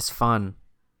element is fun.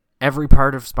 Every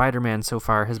part of Spider-Man so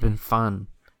far has been fun.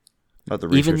 Not the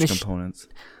research components.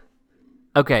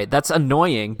 Okay, that's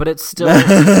annoying, but it's still...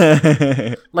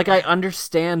 like, I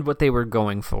understand what they were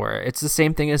going for. It's the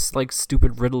same thing as, like,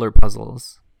 stupid Riddler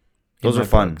puzzles. Those are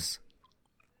fun. Books.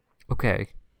 Okay,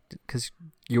 because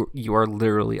you are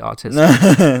literally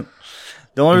autistic.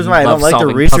 The only reason why I don't like the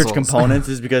research components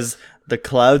is because the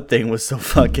cloud thing was so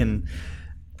fucking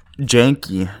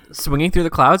janky. Swinging through the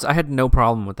clouds, I had no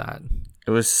problem with that.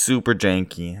 It was super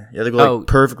janky. You had to go like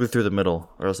perfectly through the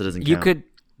middle, or else it doesn't count.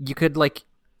 You could like,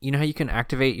 you know how you can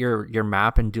activate your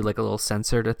map and do like a little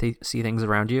sensor to see things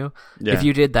around you? Yeah. If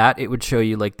you did that, it would show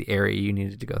you like the area you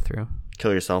needed to go through.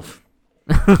 Kill yourself.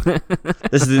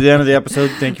 This is the end of the episode.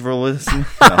 Thank you for listening.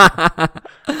 No.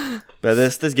 But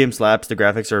this game slaps. The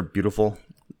graphics are beautiful.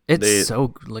 It's it's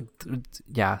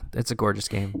a gorgeous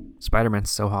game.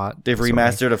 Spider-Man's so hot. They've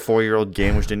remastered a 4-year-old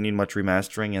game which didn't need much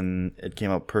remastering, and it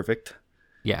came out perfect.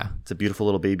 Yeah. It's a beautiful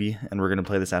little baby, and we're going to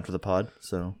play this after the pod.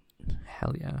 So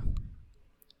hell yeah.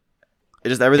 It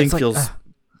just, everything feels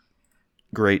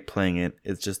great playing it.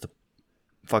 It's just a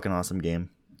fucking awesome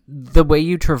game. The way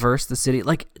you traverse the city,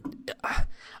 like,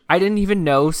 I didn't even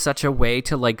know such a way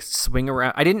to like swing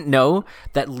around. I didn't know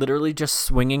that literally just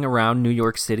swinging around New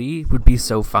York City would be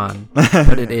so fun,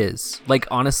 but it is. Like,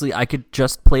 honestly, I could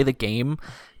just play the game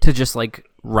to just like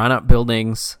run up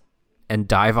buildings and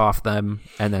dive off them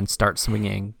and then start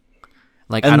swinging.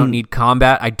 Like, I don't need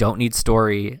combat. I don't need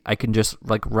story. I can just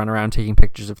like run around taking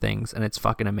pictures of things, and it's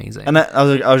fucking amazing. And I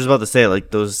was just about to say,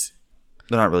 like, those,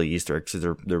 they're not really Easter eggs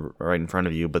because they're right in front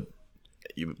of you, but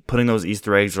putting those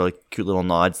Easter eggs or like cute little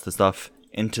nods to stuff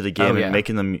into the game and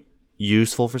making them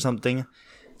useful for something,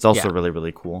 it's also really,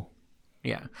 really cool.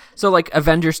 Yeah. So like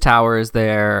Avengers Tower is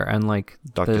there, and like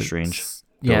Doctor Strange.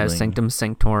 Yeah, Sanctum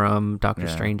Sanctorum, Doctor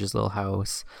Strange's little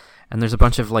house, and there's a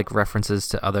bunch of like references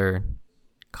to other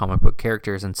comic book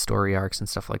characters and story arcs and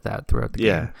stuff like that throughout the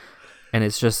game. And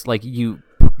it's just like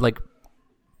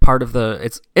part of the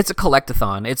it's a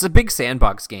collectathon. It's a big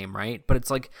sandbox game, right? But it's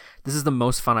like, this is the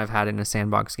most fun I've had in a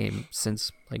sandbox game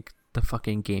since like the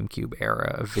fucking GameCube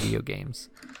era of video games.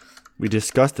 We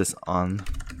discussed this on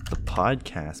the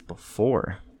podcast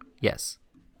before. Yes.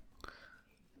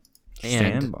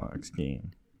 Sandbox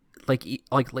game. Like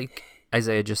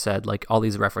Isaiah just said, like all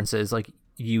these references, like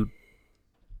you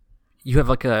have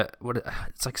like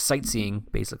it's like sightseeing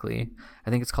basically. I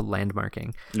think it's called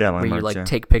landmarking. Yeah, where you like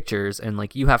take pictures, and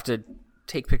like you have to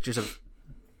take pictures of,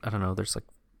 I don't know, there's like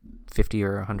 50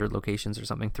 or 100 locations or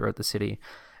something throughout the city,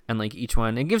 and like each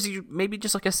one, it gives you maybe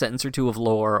just like a sentence or two of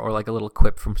lore or like a little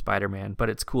quip from Spider-Man. But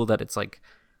it's cool that it's like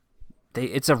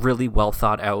it's a really well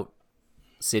thought out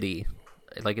city.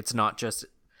 Like, it's not just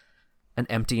an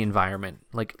empty environment.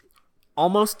 Like,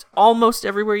 almost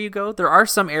everywhere you go, there are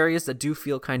some areas that do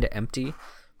feel kind of empty,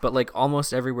 but like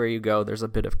almost everywhere you go, there's a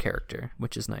bit of character,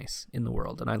 which is nice in the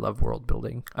world. And I love world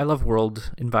building. I love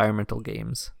world environmental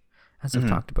games, as I've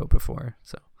talked about before.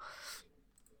 So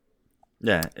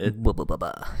yeah, the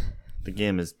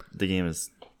game is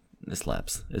it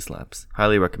slaps. It slaps.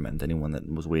 Highly recommend anyone that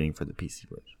was waiting for the PC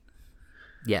version.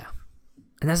 Yeah,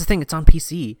 and that's the thing. It's on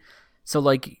PC, so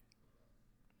like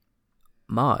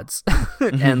mods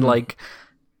and like,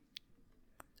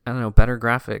 I don't know, better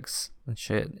graphics and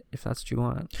shit, if that's what you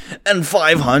want, and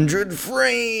 500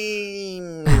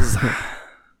 frames.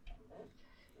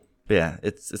 But yeah,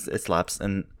 it slaps,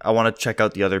 and I want to check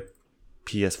out the other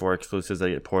PS4 exclusives that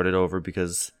get ported over,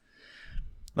 because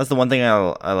That's the one thing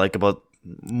I like about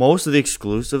most of the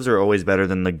exclusives are always better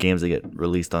than the games that get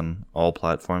released on all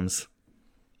platforms.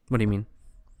 What do you mean?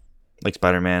 Like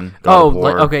Spider-Man. God of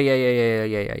War, okay,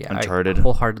 yeah. Uncharted. I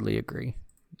wholeheartedly agree.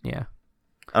 Yeah.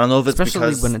 I don't know if it's especially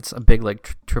because... when it's a big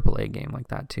like AAA game like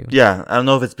that too. Yeah, I don't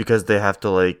know if it's because they have to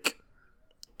like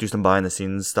do some behind the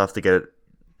scenes stuff to get it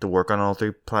to work on all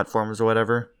 3 platforms or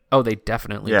whatever. Oh, they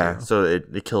definitely do. So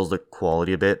it kills the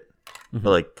quality a bit. Mm-hmm. But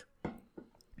like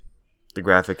the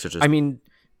graphics are just... I mean,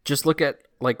 just look at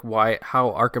like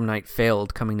how Arkham Knight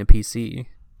failed coming to PC.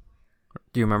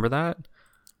 Do you remember that?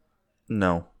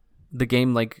 No. The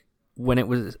game, like, when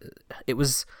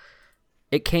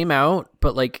it came out,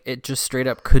 but like it just straight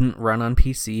up couldn't run on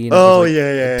PC. And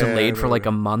it delayed for like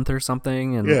a month or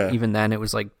something, and even then it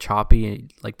was like choppy.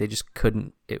 Like they just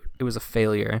couldn't. It was a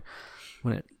failure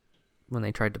when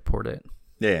they tried to port it.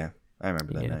 Yeah, I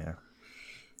remember that. Yeah.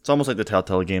 It's almost like the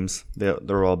Telltale games.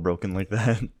 They're all broken like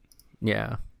that.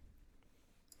 Yeah.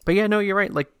 But yeah, no, you're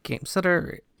right. Like games that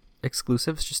are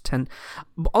exclusives just tend,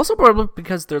 also probably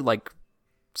because they're like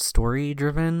story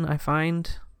driven. I find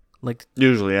like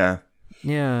usually, yeah.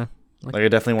 Like I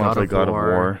definitely want to play God of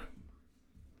War.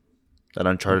 That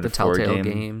Uncharted like the 4 Telltale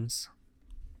games.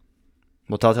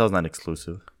 Well, Telltale's not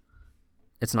exclusive.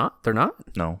 It's not? They're not?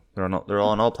 No, they're not. They're all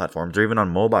on all platforms. They're even on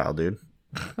mobile, dude.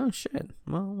 Oh shit!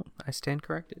 Well, I stand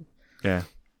corrected. Yeah.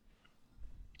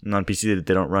 And on PC,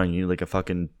 they don't run. You need like a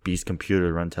fucking beast computer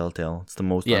to run Telltale. It's the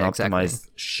most unoptimized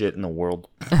shit in the world.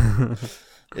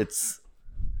 It's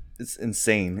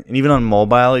insane. And even on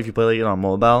mobile, if you play it on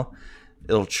mobile,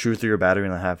 it'll chew through your battery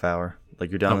in a half hour. Like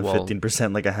you're down to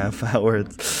 15% like a half hour.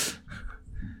 It's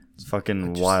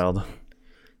fucking wild.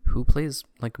 Who plays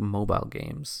like mobile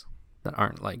games that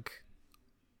aren't like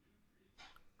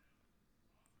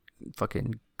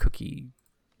fucking cookie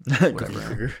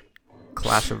whatever?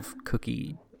 Clash of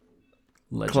Cookie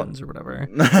Legends or whatever.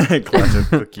 Clash of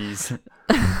Cookies.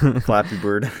 Flappy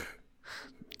Bird.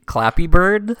 Clappy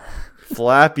Bird?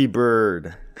 Flappy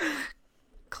Bird.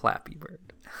 Clappy Bird.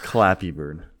 Clappy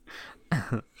Bird.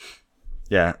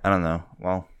 Yeah, I don't know.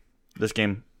 Well, this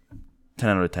game, 10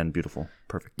 out of 10, beautiful.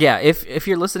 Perfect. Yeah, if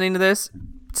you're listening to this,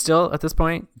 still at this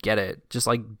point, get it. Just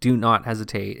like, do not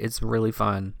hesitate. It's really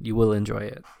fun. You will enjoy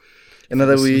it. And now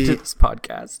that this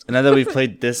podcast. And now that we've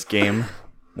played this game,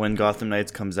 when Gotham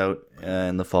Knights comes out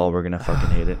in the fall, we're gonna fucking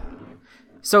hate it.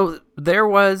 So there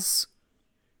was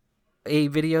a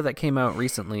video that came out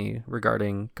recently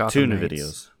regarding Gotham 2 new Knights.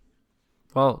 videos.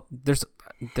 Well,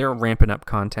 they're ramping up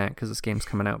content because this game's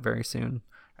coming out very soon.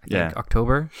 I think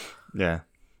October. Yeah.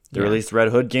 They released Red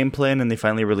Hood gameplay, and then they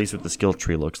finally released what the skill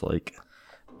tree looks like.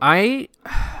 I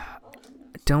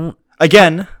don't...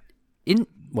 Again. In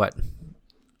what?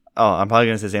 Oh, I'm probably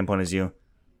going to say the same point as you.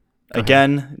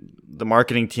 Again, the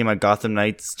marketing team at Gotham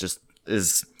Knights just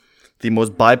is the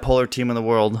most bipolar team in the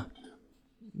world.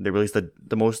 They released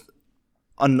the most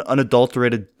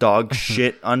unadulterated dog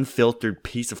shit, unfiltered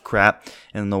piece of crap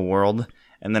in the world.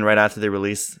 And then right after they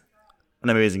release an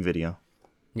amazing video.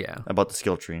 Yeah. About the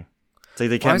skill tree. It's like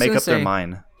they can't make up their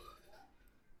mind.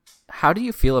 How do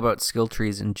you feel about skill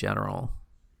trees in general?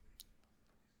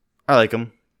 I like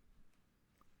them.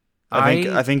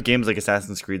 I think games like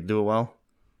Assassin's Creed do it well.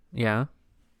 Yeah.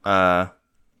 That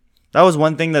was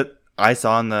one thing that I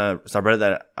saw on the subreddit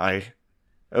that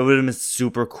it would have been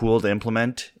super cool to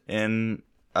implement in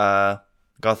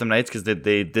Gotham Knights, because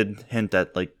they did hint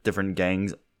at like different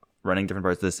gangs running different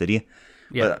parts of the city.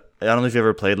 Yeah. But I don't know if you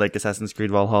ever played like Assassin's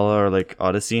Creed Valhalla or like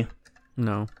Odyssey.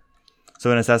 No.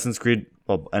 So in Assassin's Creed,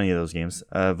 well, any of those games,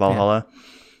 Valhalla,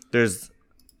 you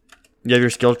have your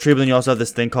skill tree, but then you also have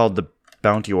this thing called the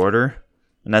Bounty Order,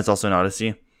 and that's also in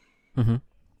Odyssey. Mm-hmm.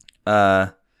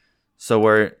 So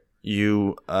where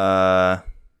you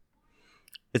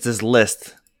it's this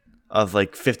list of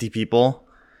like 50 people,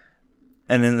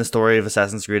 and in the story of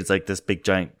Assassin's Creed, it's like this big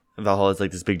giant Valhalla is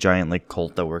like this big giant like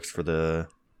cult that works for the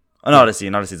Odyssey.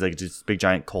 And Odyssey is like just big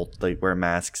giant cult. They wear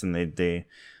masks and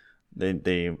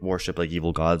they worship like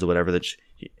evil gods or whatever.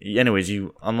 Anyways,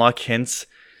 you unlock hints.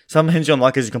 Some hints you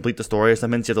unlock as you complete the story.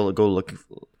 Some hints you have to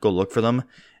go look for them.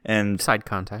 And side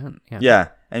content. Yeah.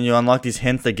 And you unlock these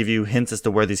hints that give you hints as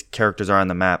to where these characters are on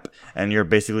the map. And your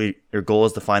goal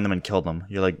is to find them and kill them.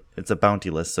 You're like, it's a bounty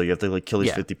list, so you have to like kill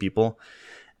these 50 people.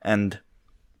 And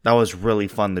that was really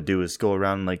fun to do, is go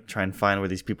around and like try and find where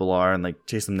these people are and like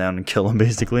chase them down and kill them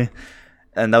basically.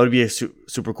 And that would be a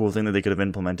super cool thing that they could have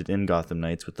implemented in Gotham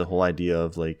Knights, with the whole idea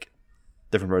of like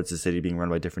different parts of the city being run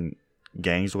by different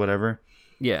gangs or whatever.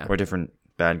 Yeah. Or different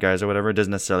bad guys or whatever. It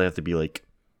doesn't necessarily have to be like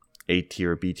A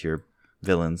tier or B tier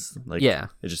villains. Like,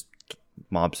 it's just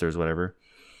mobsters, whatever.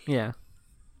 Yeah.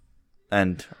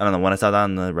 And I don't know, when I saw that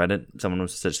on the Reddit, someone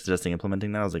was suggesting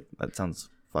implementing that. I was like, that sounds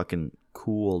fucking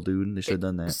cool, dude. They should have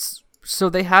done that. So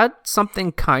they had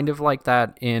something kind of like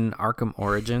that in Arkham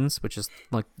Origins, which is,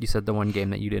 like you said, the one game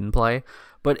that you didn't play.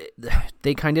 But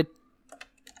they kind of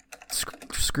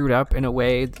screwed up in a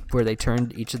way where they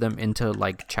turned each of them into,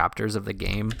 like, chapters of the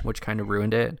game, which kind of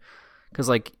ruined it. Because,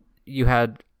 like, you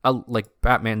had, like,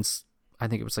 Batman's, I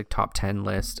think it was, like, top 10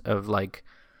 list of, like...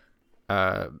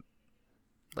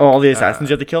 all the assassins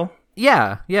you have to kill?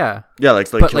 Yeah. Yeah, like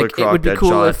Killer Croc, it would be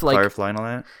cool if, like, Firefly and all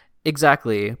that.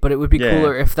 Exactly, but it would be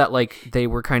cooler if that, like, they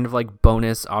were kind of like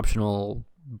bonus optional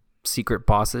secret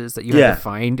bosses that you had to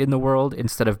find in the world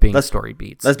instead of being story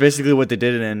beats. That's basically what they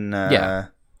did in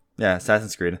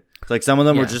Assassin's Creed. Like, some of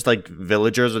them were just like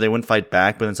villagers where they wouldn't fight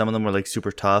back, but then some of them were like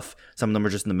super tough. Some of them were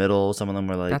just in the middle. Some of them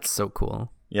were like, that's so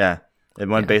cool. Yeah, it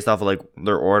went based off of like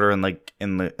their order and like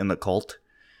in the cult.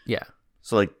 Yeah.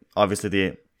 So like obviously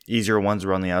the easier ones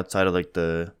were on the outside of like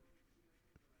the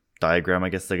diagram, I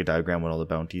guess, like a diagram with all the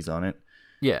bounties on it.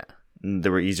 Yeah. And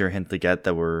there were easier hints to get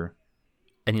that were...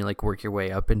 And you, like, work your way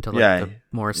up into, like, the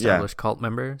more established cult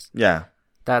members. Yeah.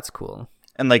 That's cool.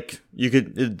 And, like, you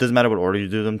could... It doesn't matter what order you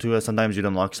do them to. Sometimes you'd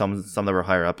unlock some that were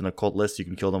higher up in the cult list. You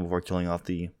can kill them before killing off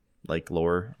the, like,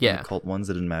 lower cult ones.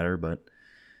 It didn't matter, but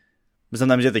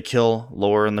sometimes you have to kill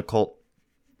lower in the cult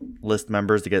list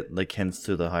members to get, like, hints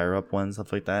to the higher up ones,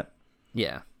 stuff like that.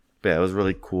 Yeah. But yeah, it was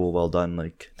really cool, well done,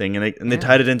 like, thing. And they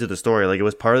tied it into the story. Like, it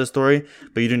was part of the story,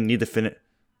 but you didn't need to finish.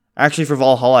 Actually, for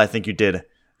Valhalla, I think you did.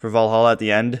 For Valhalla, at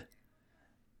the end,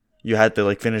 you had to,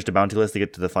 like, finish the bounty list to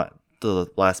get to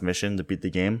the last mission to beat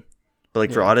the game. But,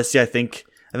 like, for Odyssey, I think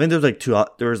there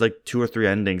was like two or three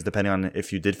endings, depending on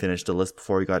if you did finish the list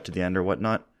before you got to the end or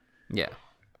whatnot. Yeah.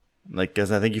 Like,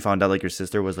 because I think you found out, like, your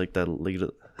sister was, like,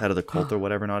 the head of the cult or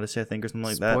whatever in Odyssey, I think, or something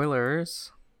like that.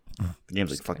 Spoilers. The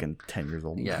game's like fucking 10 years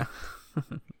old. Yeah.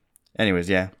 Anyways,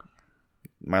 yeah.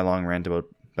 My long rant about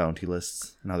bounty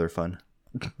lists and how they're fun.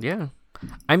 Yeah.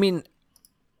 I mean,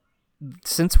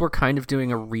 since we're kind of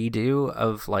doing a redo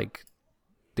of, like,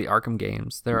 the Arkham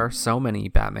games, there are so many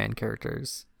Batman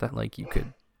characters that, like, you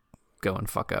could go and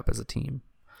fuck up as a team.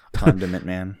 Condiment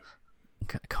Man.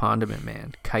 Condiment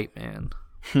Man. Kite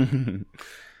Man.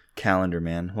 Calendar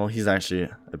Man. Well, he's actually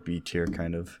a B tier,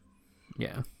 kind of.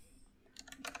 Yeah.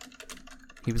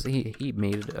 He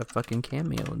made a fucking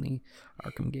cameo in the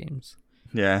Arkham games.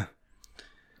 Yeah.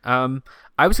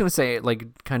 I was gonna say,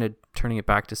 like, kind of turning it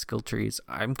back to skill trees,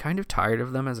 I'm kind of tired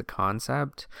of them as a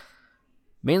concept.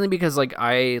 Mainly because, like,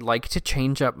 I like to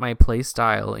change up my play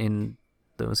style in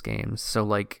those games. So,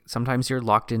 like, sometimes you're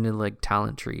locked into, like,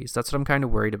 talent trees. That's what I'm kind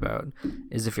of worried about,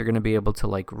 is if you're gonna be able to,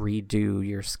 like, redo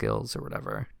your skills or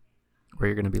whatever. Where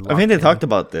you're gonna be locked I think they talked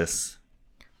about this.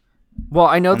 Well,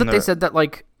 I know that they said that,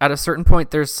 like, at a certain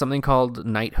point, there's something called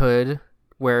knighthood,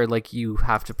 where, like, you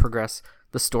have to progress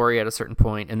the story at a certain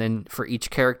point, and then for each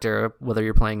character, whether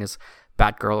you're playing as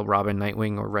Batgirl, Robin,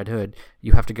 Nightwing, or Red Hood,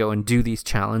 you have to go and do these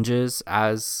challenges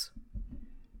as,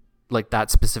 like,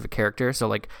 that specific character. So,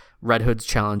 like, Red Hood's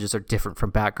challenges are different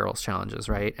from Batgirl's challenges,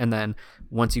 right? And then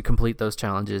once you complete those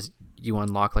challenges, you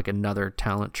unlock, like, another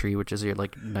talent tree, which is your,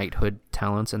 like, knighthood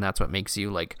talents, and that's what makes you,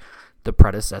 like, the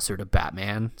predecessor to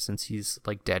Batman, since he's,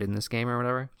 like, dead in this game or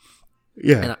whatever.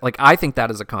 Yeah. And, like, I think that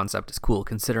as a concept is cool,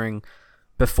 considering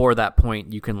before that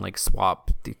point you can, like, swap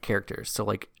the characters. So,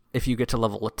 like, if you get to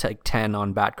level 10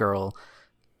 on Batgirl,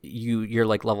 you're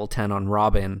like level 10 on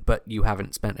Robin, but you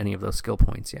haven't spent any of those skill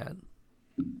points yet.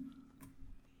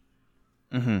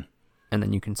 Mm-hmm. And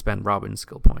then you can spend Robin's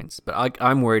skill points. But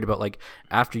I'm worried about, like,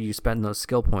 after you spend those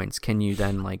skill points, can you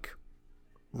then, like,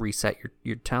 reset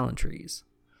your talent trees?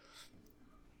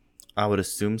 I would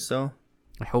assume so.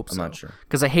 I hope so. I'm not sure.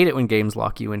 Because I hate it when games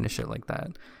lock you into shit like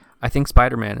that. I think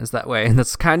Spider-Man is that way, and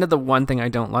that's kind of the one thing I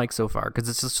don't like so far, because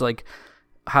it's just like,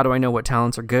 how do I know what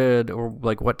talents are good, or,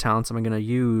 like, what talents am I going to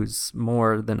use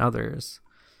more than others?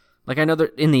 Like, I know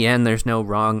that in the end there's no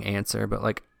wrong answer, but,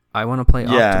 like, I want to play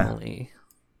optimally.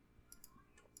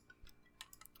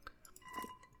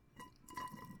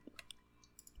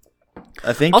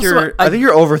 I think you're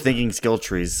overthinking skill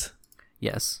trees.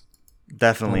 Yes.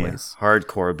 Definitely. Always.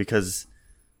 Hardcore, because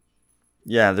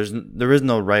there is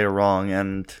no right or wrong,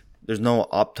 and there's no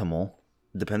optimal.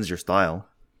 It depends your style.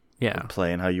 Yeah.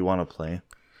 Play and how you want to play.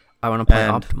 I want to play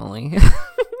optimally.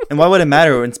 And why would it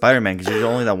matter in Spider-Man? Because you're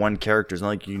only that one character. It's not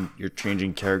like you're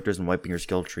changing characters and wiping your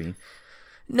skill tree.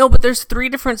 No, but there's 3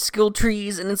 different skill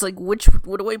trees, and it's like, what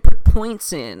do I put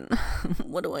points in?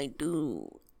 What do I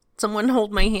do? Someone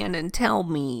hold my hand and tell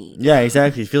me. Yeah,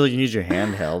 exactly. You feel like you need your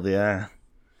hand held, yeah.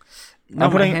 No,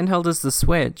 my handheld is the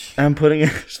Switch. I'm putting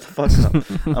shut the fuck up.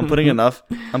 I'm putting enough.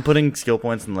 I'm putting skill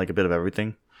points in like a bit of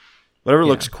everything. Whatever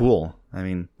looks cool. I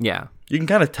mean, yeah, you can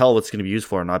kind of tell what's going to be used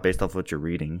for, not based off what you're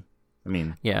reading. I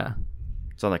mean, yeah,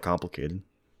 it's not that complicated.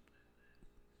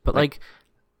 But like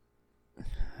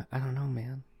I don't know,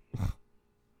 man.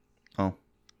 Oh.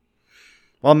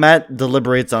 Well, Matt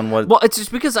deliberates on what. Well, it's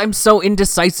just because I'm so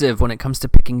indecisive when it comes to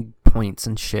picking points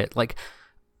and shit. Like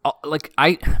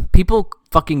people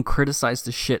fucking criticize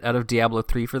the shit out of Diablo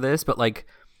 3 for this, but like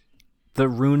the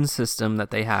rune system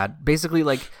that they had, basically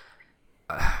like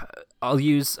I'll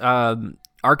use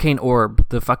Arcane Orb.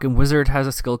 The fucking wizard has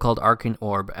a skill called Arcane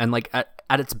Orb, and like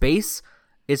at its base,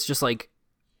 it's just like,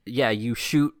 yeah, you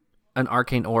shoot an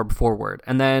Arcane Orb forward,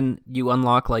 and then you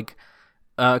unlock like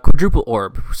a quadruple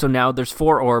orb. So now there's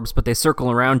 4 orbs, but they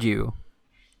circle around you,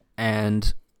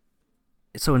 and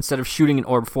so instead of shooting an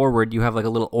orb forward, you have like a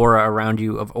little aura around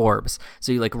you of orbs.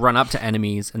 So you like run up to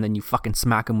enemies and then you fucking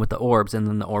smack them with the orbs, and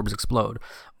then the orbs explode.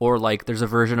 Or like there's a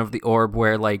version of the orb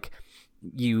where like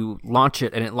you launch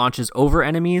it and it launches over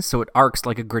enemies, so it arcs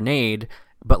like a grenade,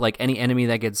 but like any enemy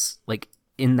that gets like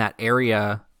in that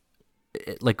area,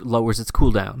 it like lowers its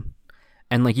cooldown.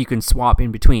 And like you can swap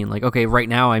in between. Like, okay, right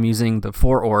now I'm using the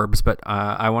 4 orbs, but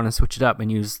I want to switch it up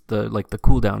and use the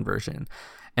cooldown version.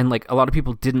 And like a lot of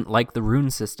people didn't like the rune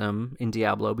system in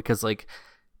Diablo because like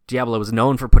Diablo was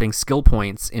known for putting skill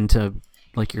points into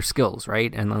like your skills,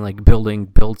 right? And then like building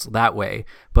builds that way.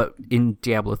 But in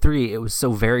Diablo 3, it was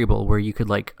so variable where you could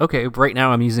like, okay, right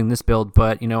now I'm using this build,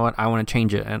 but you know what? I want to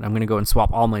change it and I'm going to go and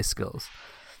swap all my skills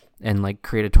and like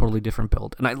create a totally different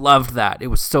build. And I loved that. It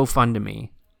was so fun to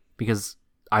me because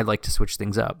I like to switch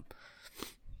things up.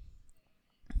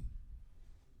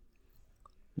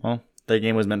 Well, that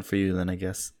game was meant for you then, I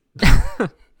guess.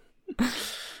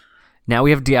 Now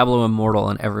we have Diablo Immortal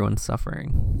and everyone's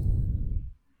suffering.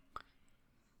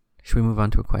 Should we move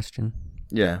on to a question?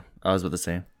 Yeah, I was about to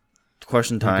say.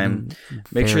 Question time.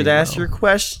 Make sure to ask your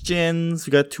questions.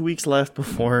 We got 2 weeks left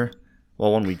before...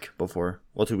 Well, 1 week before.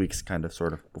 Well, 2 weeks, kind of,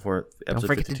 sort of, before episode 52. Don't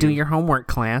forget to do your homework,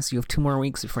 class. You have 2 more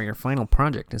weeks before your final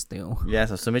project is due. Yeah,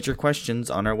 so submit your questions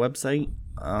on our website,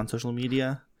 on social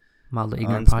media,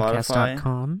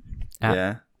 mildlyignorantpodcast.com.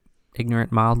 Yeah.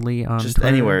 Ignorant Mildly on just Twitter,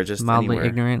 anywhere, just Mildly anywhere.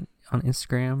 Ignorant on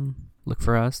Instagram. Look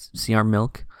for us. See our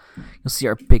milk. You'll see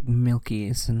our big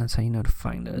milkies, and that's how you know to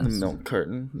find us. The milk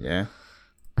carton, yeah.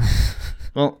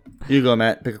 Well, you go,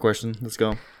 Matt. Pick a question. Let's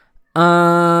go.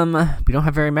 We don't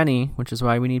have very many, which is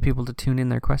why we need people to tune in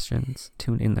their questions.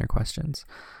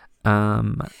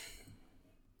 Also,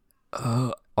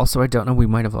 I don't know. We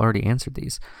might have already answered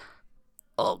these.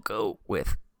 I'll go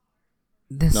with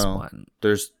this one.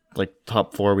 There's like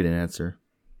top 4 we didn't answer.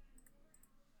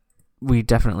 We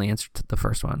definitely answered the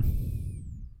first one.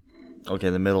 Okay,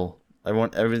 the middle. I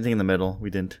want everything in the middle. We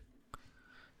didn't.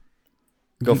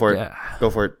 Go for it. Go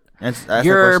for it. Ask the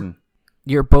question.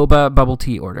 Your boba bubble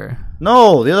tea order.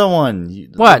 No, the other one.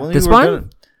 What? This one?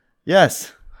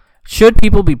 Yes. Should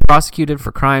people be prosecuted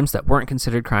for crimes that weren't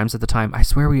considered crimes at the time? I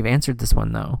swear we've answered this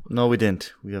one, though. No, we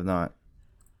didn't. We have not.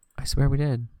 I swear we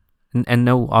did. And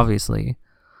no, obviously.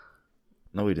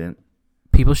 No, we didn't.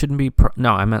 People shouldn't be...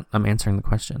 No, I'm answering the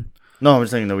question. No, I'm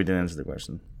just saying no, we didn't answer the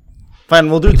question. Fine,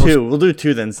 we'll do 2. We'll do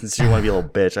 2 then, since you want to be a little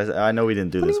bitch. I know we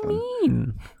didn't do this one. What do you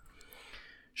mean?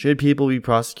 Should people be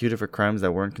prosecuted for crimes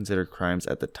that weren't considered crimes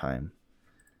at the time?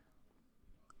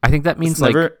 I think that means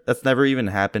that's never even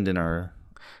happened in our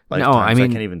lifetimes. No, I mean, I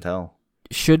can't even tell.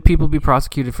 Should people be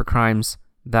prosecuted for crimes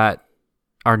that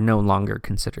are no longer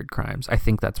considered crimes? I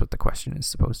think that's what the question is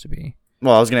supposed to be.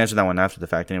 Well, I was going to answer that one after the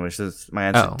fact anyway, so my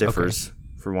answer differs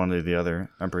for one or the other,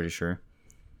 I'm pretty sure.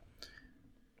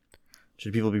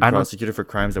 Should people be prosecuted for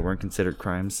crimes that weren't considered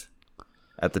crimes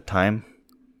at the time?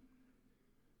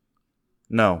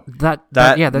 No. That's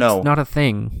not a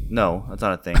thing. No, that's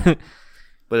not a thing.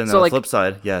 But on the flip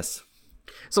side, yes.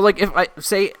 So like if I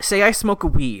say I smoke a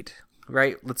weed,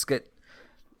 right?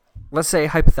 Let's say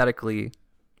hypothetically,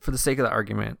 for the sake of the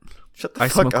argument, I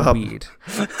smoke a weed.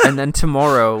 And then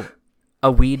tomorrow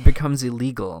a weed becomes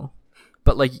illegal.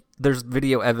 But like there's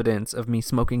video evidence of me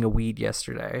smoking a weed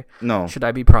yesterday. No. Should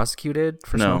I be prosecuted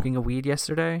for smoking a weed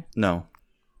yesterday? No.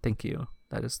 Thank you.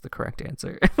 That is the correct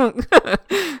answer.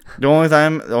 The only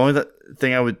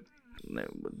thing I would...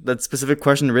 That specific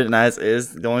question written as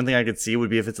is, the only thing I could see would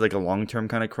be if it's like a long-term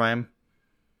kind of crime.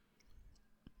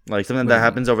 Like something that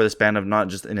happens over the span of not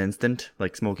just an instant.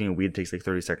 Like smoking a weed takes like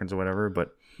 30 seconds or whatever.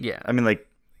 But yeah, I mean like,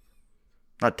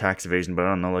 not tax evasion, but I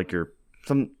don't know, like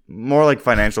some more like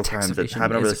financial crimes that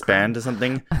happen over the span to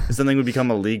something. If something would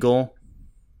become illegal,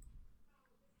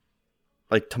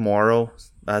 like tomorrow,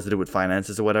 that has to do with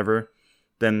finances or whatever,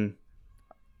 then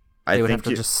They would have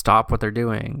to just stop what they're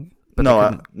doing. But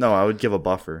no, I would give a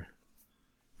buffer.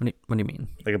 What do you mean?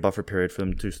 Like a buffer period for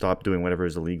them to stop doing whatever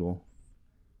is illegal.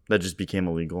 That just became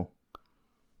illegal.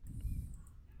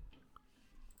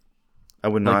 I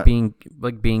would not being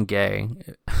gay.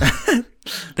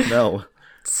 No.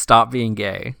 Stop being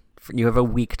gay. You have a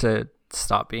week to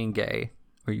stop being gay,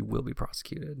 or you will be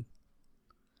prosecuted.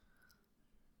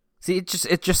 See,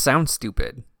 it just sounds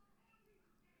stupid.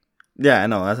 Yeah, I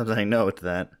know. That's what I'm saying. No to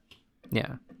that.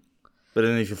 Yeah. But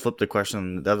then if you flip the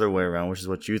question the other way around, which is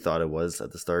what you thought it was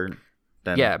at the start,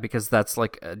 then yeah, because that's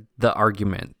like the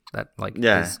argument that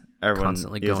is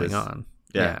constantly going on.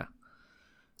 Yeah.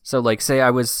 So like, say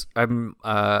I'm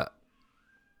the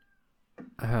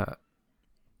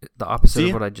opposite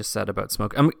of what I just said about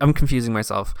smoke. I'm confusing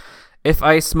myself. If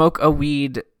I smoke a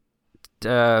weed,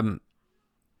 you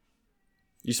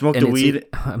smoked a weed,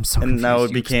 I'm so and now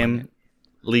it became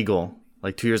legal,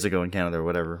 like 2 years ago in Canada or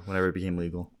whenever it became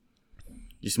legal.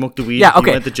 You smoked a weed. Yeah, okay.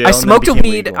 You went to jail, I smoked a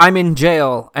weed. Legal. I'm in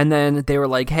jail, and then they were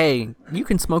like, "Hey, you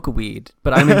can smoke a weed,"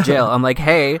 but I'm in jail. I'm like,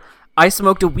 "Hey, I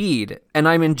smoked a weed, and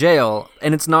I'm in jail,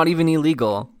 and it's not even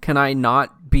illegal. Can I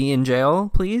not be in jail,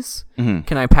 please? Mm-hmm.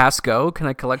 Can I pass go? Can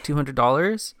I collect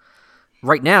 $200?"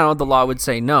 Right now, the law would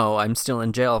say no. I'm still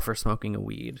in jail for smoking a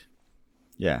weed.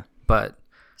 Yeah, but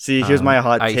see, here's my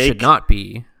hot take. I should not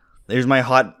be. Here's my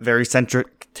hot, very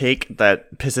centric take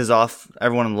that pisses off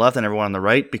everyone on the left and everyone on the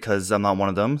right because I'm not one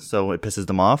of them, so it pisses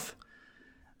them off.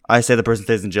 I say the person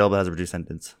stays in jail but has a reduced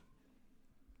sentence.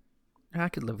 I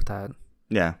could live with that.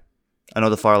 Yeah. I know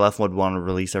the far left would want to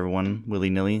release everyone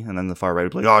willy-nilly, and then the far right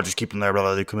would be like, oh, just keep them there, blah,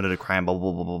 blah, they committed a crime, blah,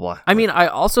 blah, blah, blah, blah. I mean, I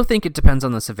also think it depends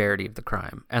on the severity of the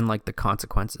crime and, like, the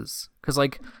consequences. Because,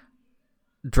 like,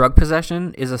 drug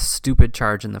possession is a stupid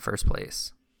charge in the first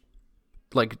place.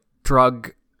 Like,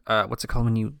 what's it called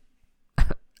when you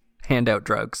hand out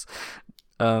drugs?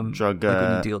 When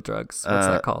you deal drugs. What's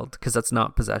that called? Because that's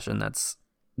not possession. That's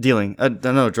dealing.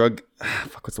 No, drug.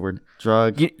 Fuck, what's the word?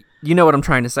 Drug. You know what I'm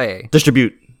trying to say.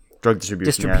 Drug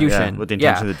distribution. Yeah, with the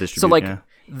intention to distribute. So, like,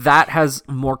 that has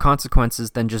more consequences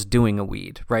than just doing a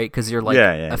weed, right? Because you're, like,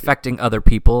 affecting other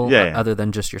people other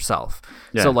than just yourself.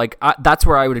 Yeah. So, like, that's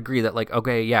where I would agree that, like,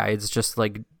 okay, yeah, it's just,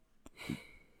 like,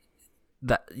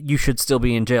 that you should still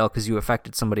be in jail because you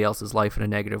affected somebody else's life in a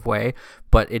negative way,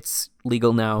 but it's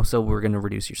legal now, so we're going to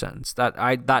reduce your sentence.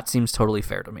 That seems totally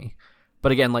fair to me.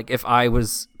 But again, like, if I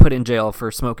was put in jail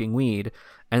for smoking weed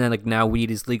and then, like, now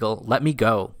weed is legal, let me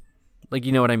go. Like,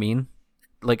 you know what I mean?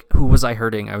 Like, who was I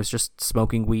hurting? I was just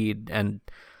smoking weed and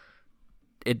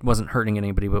it wasn't hurting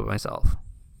anybody but myself.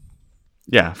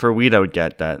 Yeah, for weed I would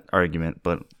get that argument,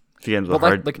 but if you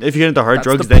get into hard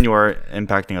drugs, then you are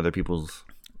impacting other people's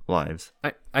lives.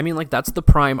 I mean, like, that's the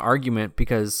prime argument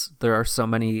because there are so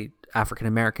many African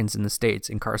Americans in the States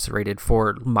incarcerated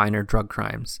for minor drug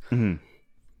crimes. Mm-hmm.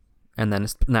 And then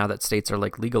now that states are,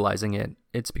 like, legalizing it,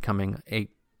 it's becoming a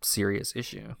serious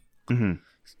issue. Mm-hmm.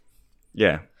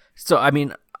 Yeah. So, I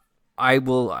mean, I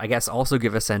will, I guess, also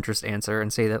give a centrist answer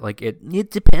and say that, like,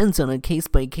 it depends on a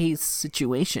case-by-case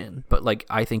situation. But, like,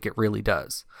 I think it really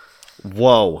does.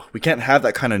 Whoa. We can't have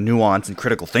that kind of nuance and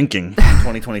critical thinking in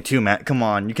 2022, Matt. Come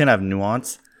on. You can't have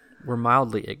nuance. We're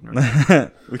mildly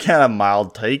ignorant. We can't have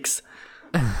mild takes.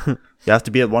 You have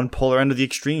to be at one polar end of the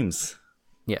extremes.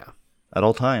 Yeah. At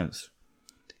all times.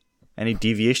 Any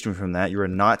deviation from that, you're a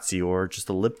Nazi or just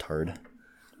a libtard.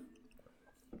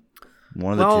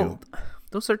 One of the two.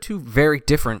 Those are two very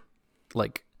different,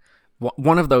 like,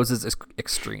 one of those is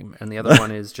extreme, and the other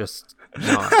one is just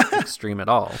not extreme at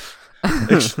all.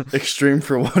 Extreme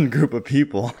for one group of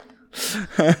people.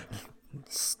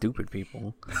 Stupid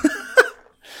people.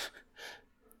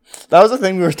 That was the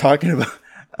thing we were talking about.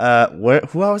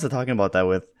 Who was I talking about that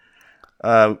with?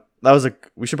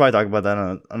 We should probably talk about that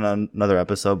on another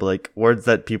episode, but, like, words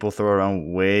that people throw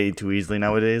around way too easily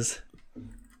nowadays.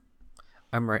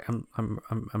 I'm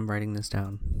writing this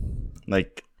down.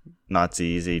 Like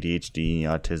Nazis, ADHD,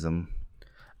 autism.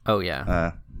 Oh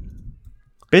yeah.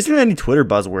 Basically, any Twitter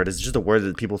buzzword is just a word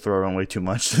that people throw around way too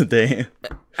much today.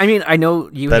 I mean, I know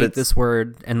you hate this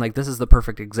word, and, like, this is the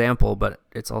perfect example, but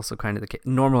it's also kind of the case.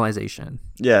 Normalization.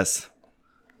 Yes.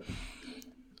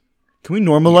 Can we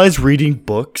normalize reading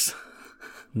books?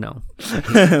 No.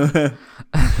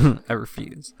 I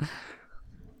refuse.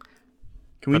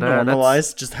 Can we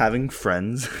normalize just having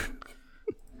friends?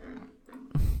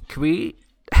 Can we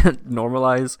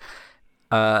normalize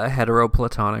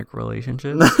heteroplatonic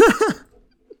relationships?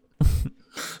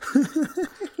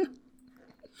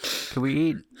 Can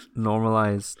we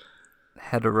normalize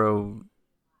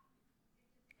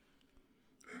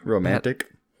romantic,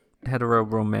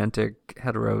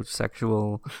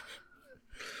 heterosexual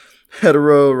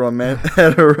Homo-romantic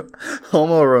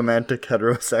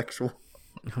heterosexual.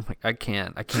 Oh my, I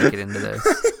can't get into this.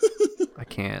 I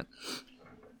can't.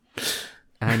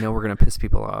 And I know we're gonna piss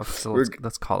people off, so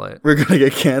let's call it. We're gonna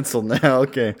get canceled now.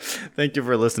 Okay. Thank you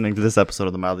for listening to this episode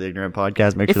of the Mildly Ignorant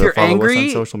Podcast. Make sure to follow us on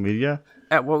social media.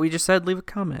 At what we just said, leave a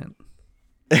comment.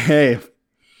 Hey.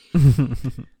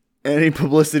 Any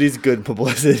publicity is good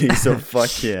publicity, so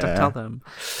fuck yeah. Don't tell them.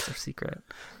 It's their secret.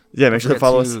 Yeah, make sure to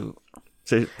follow us.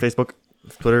 Say Facebook,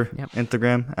 Twitter,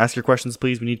 Instagram. Ask your questions,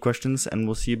 please. We need questions, and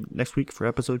we'll see you next week for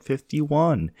episode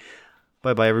 51.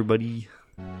 Bye-bye, everybody.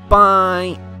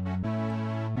 Bye.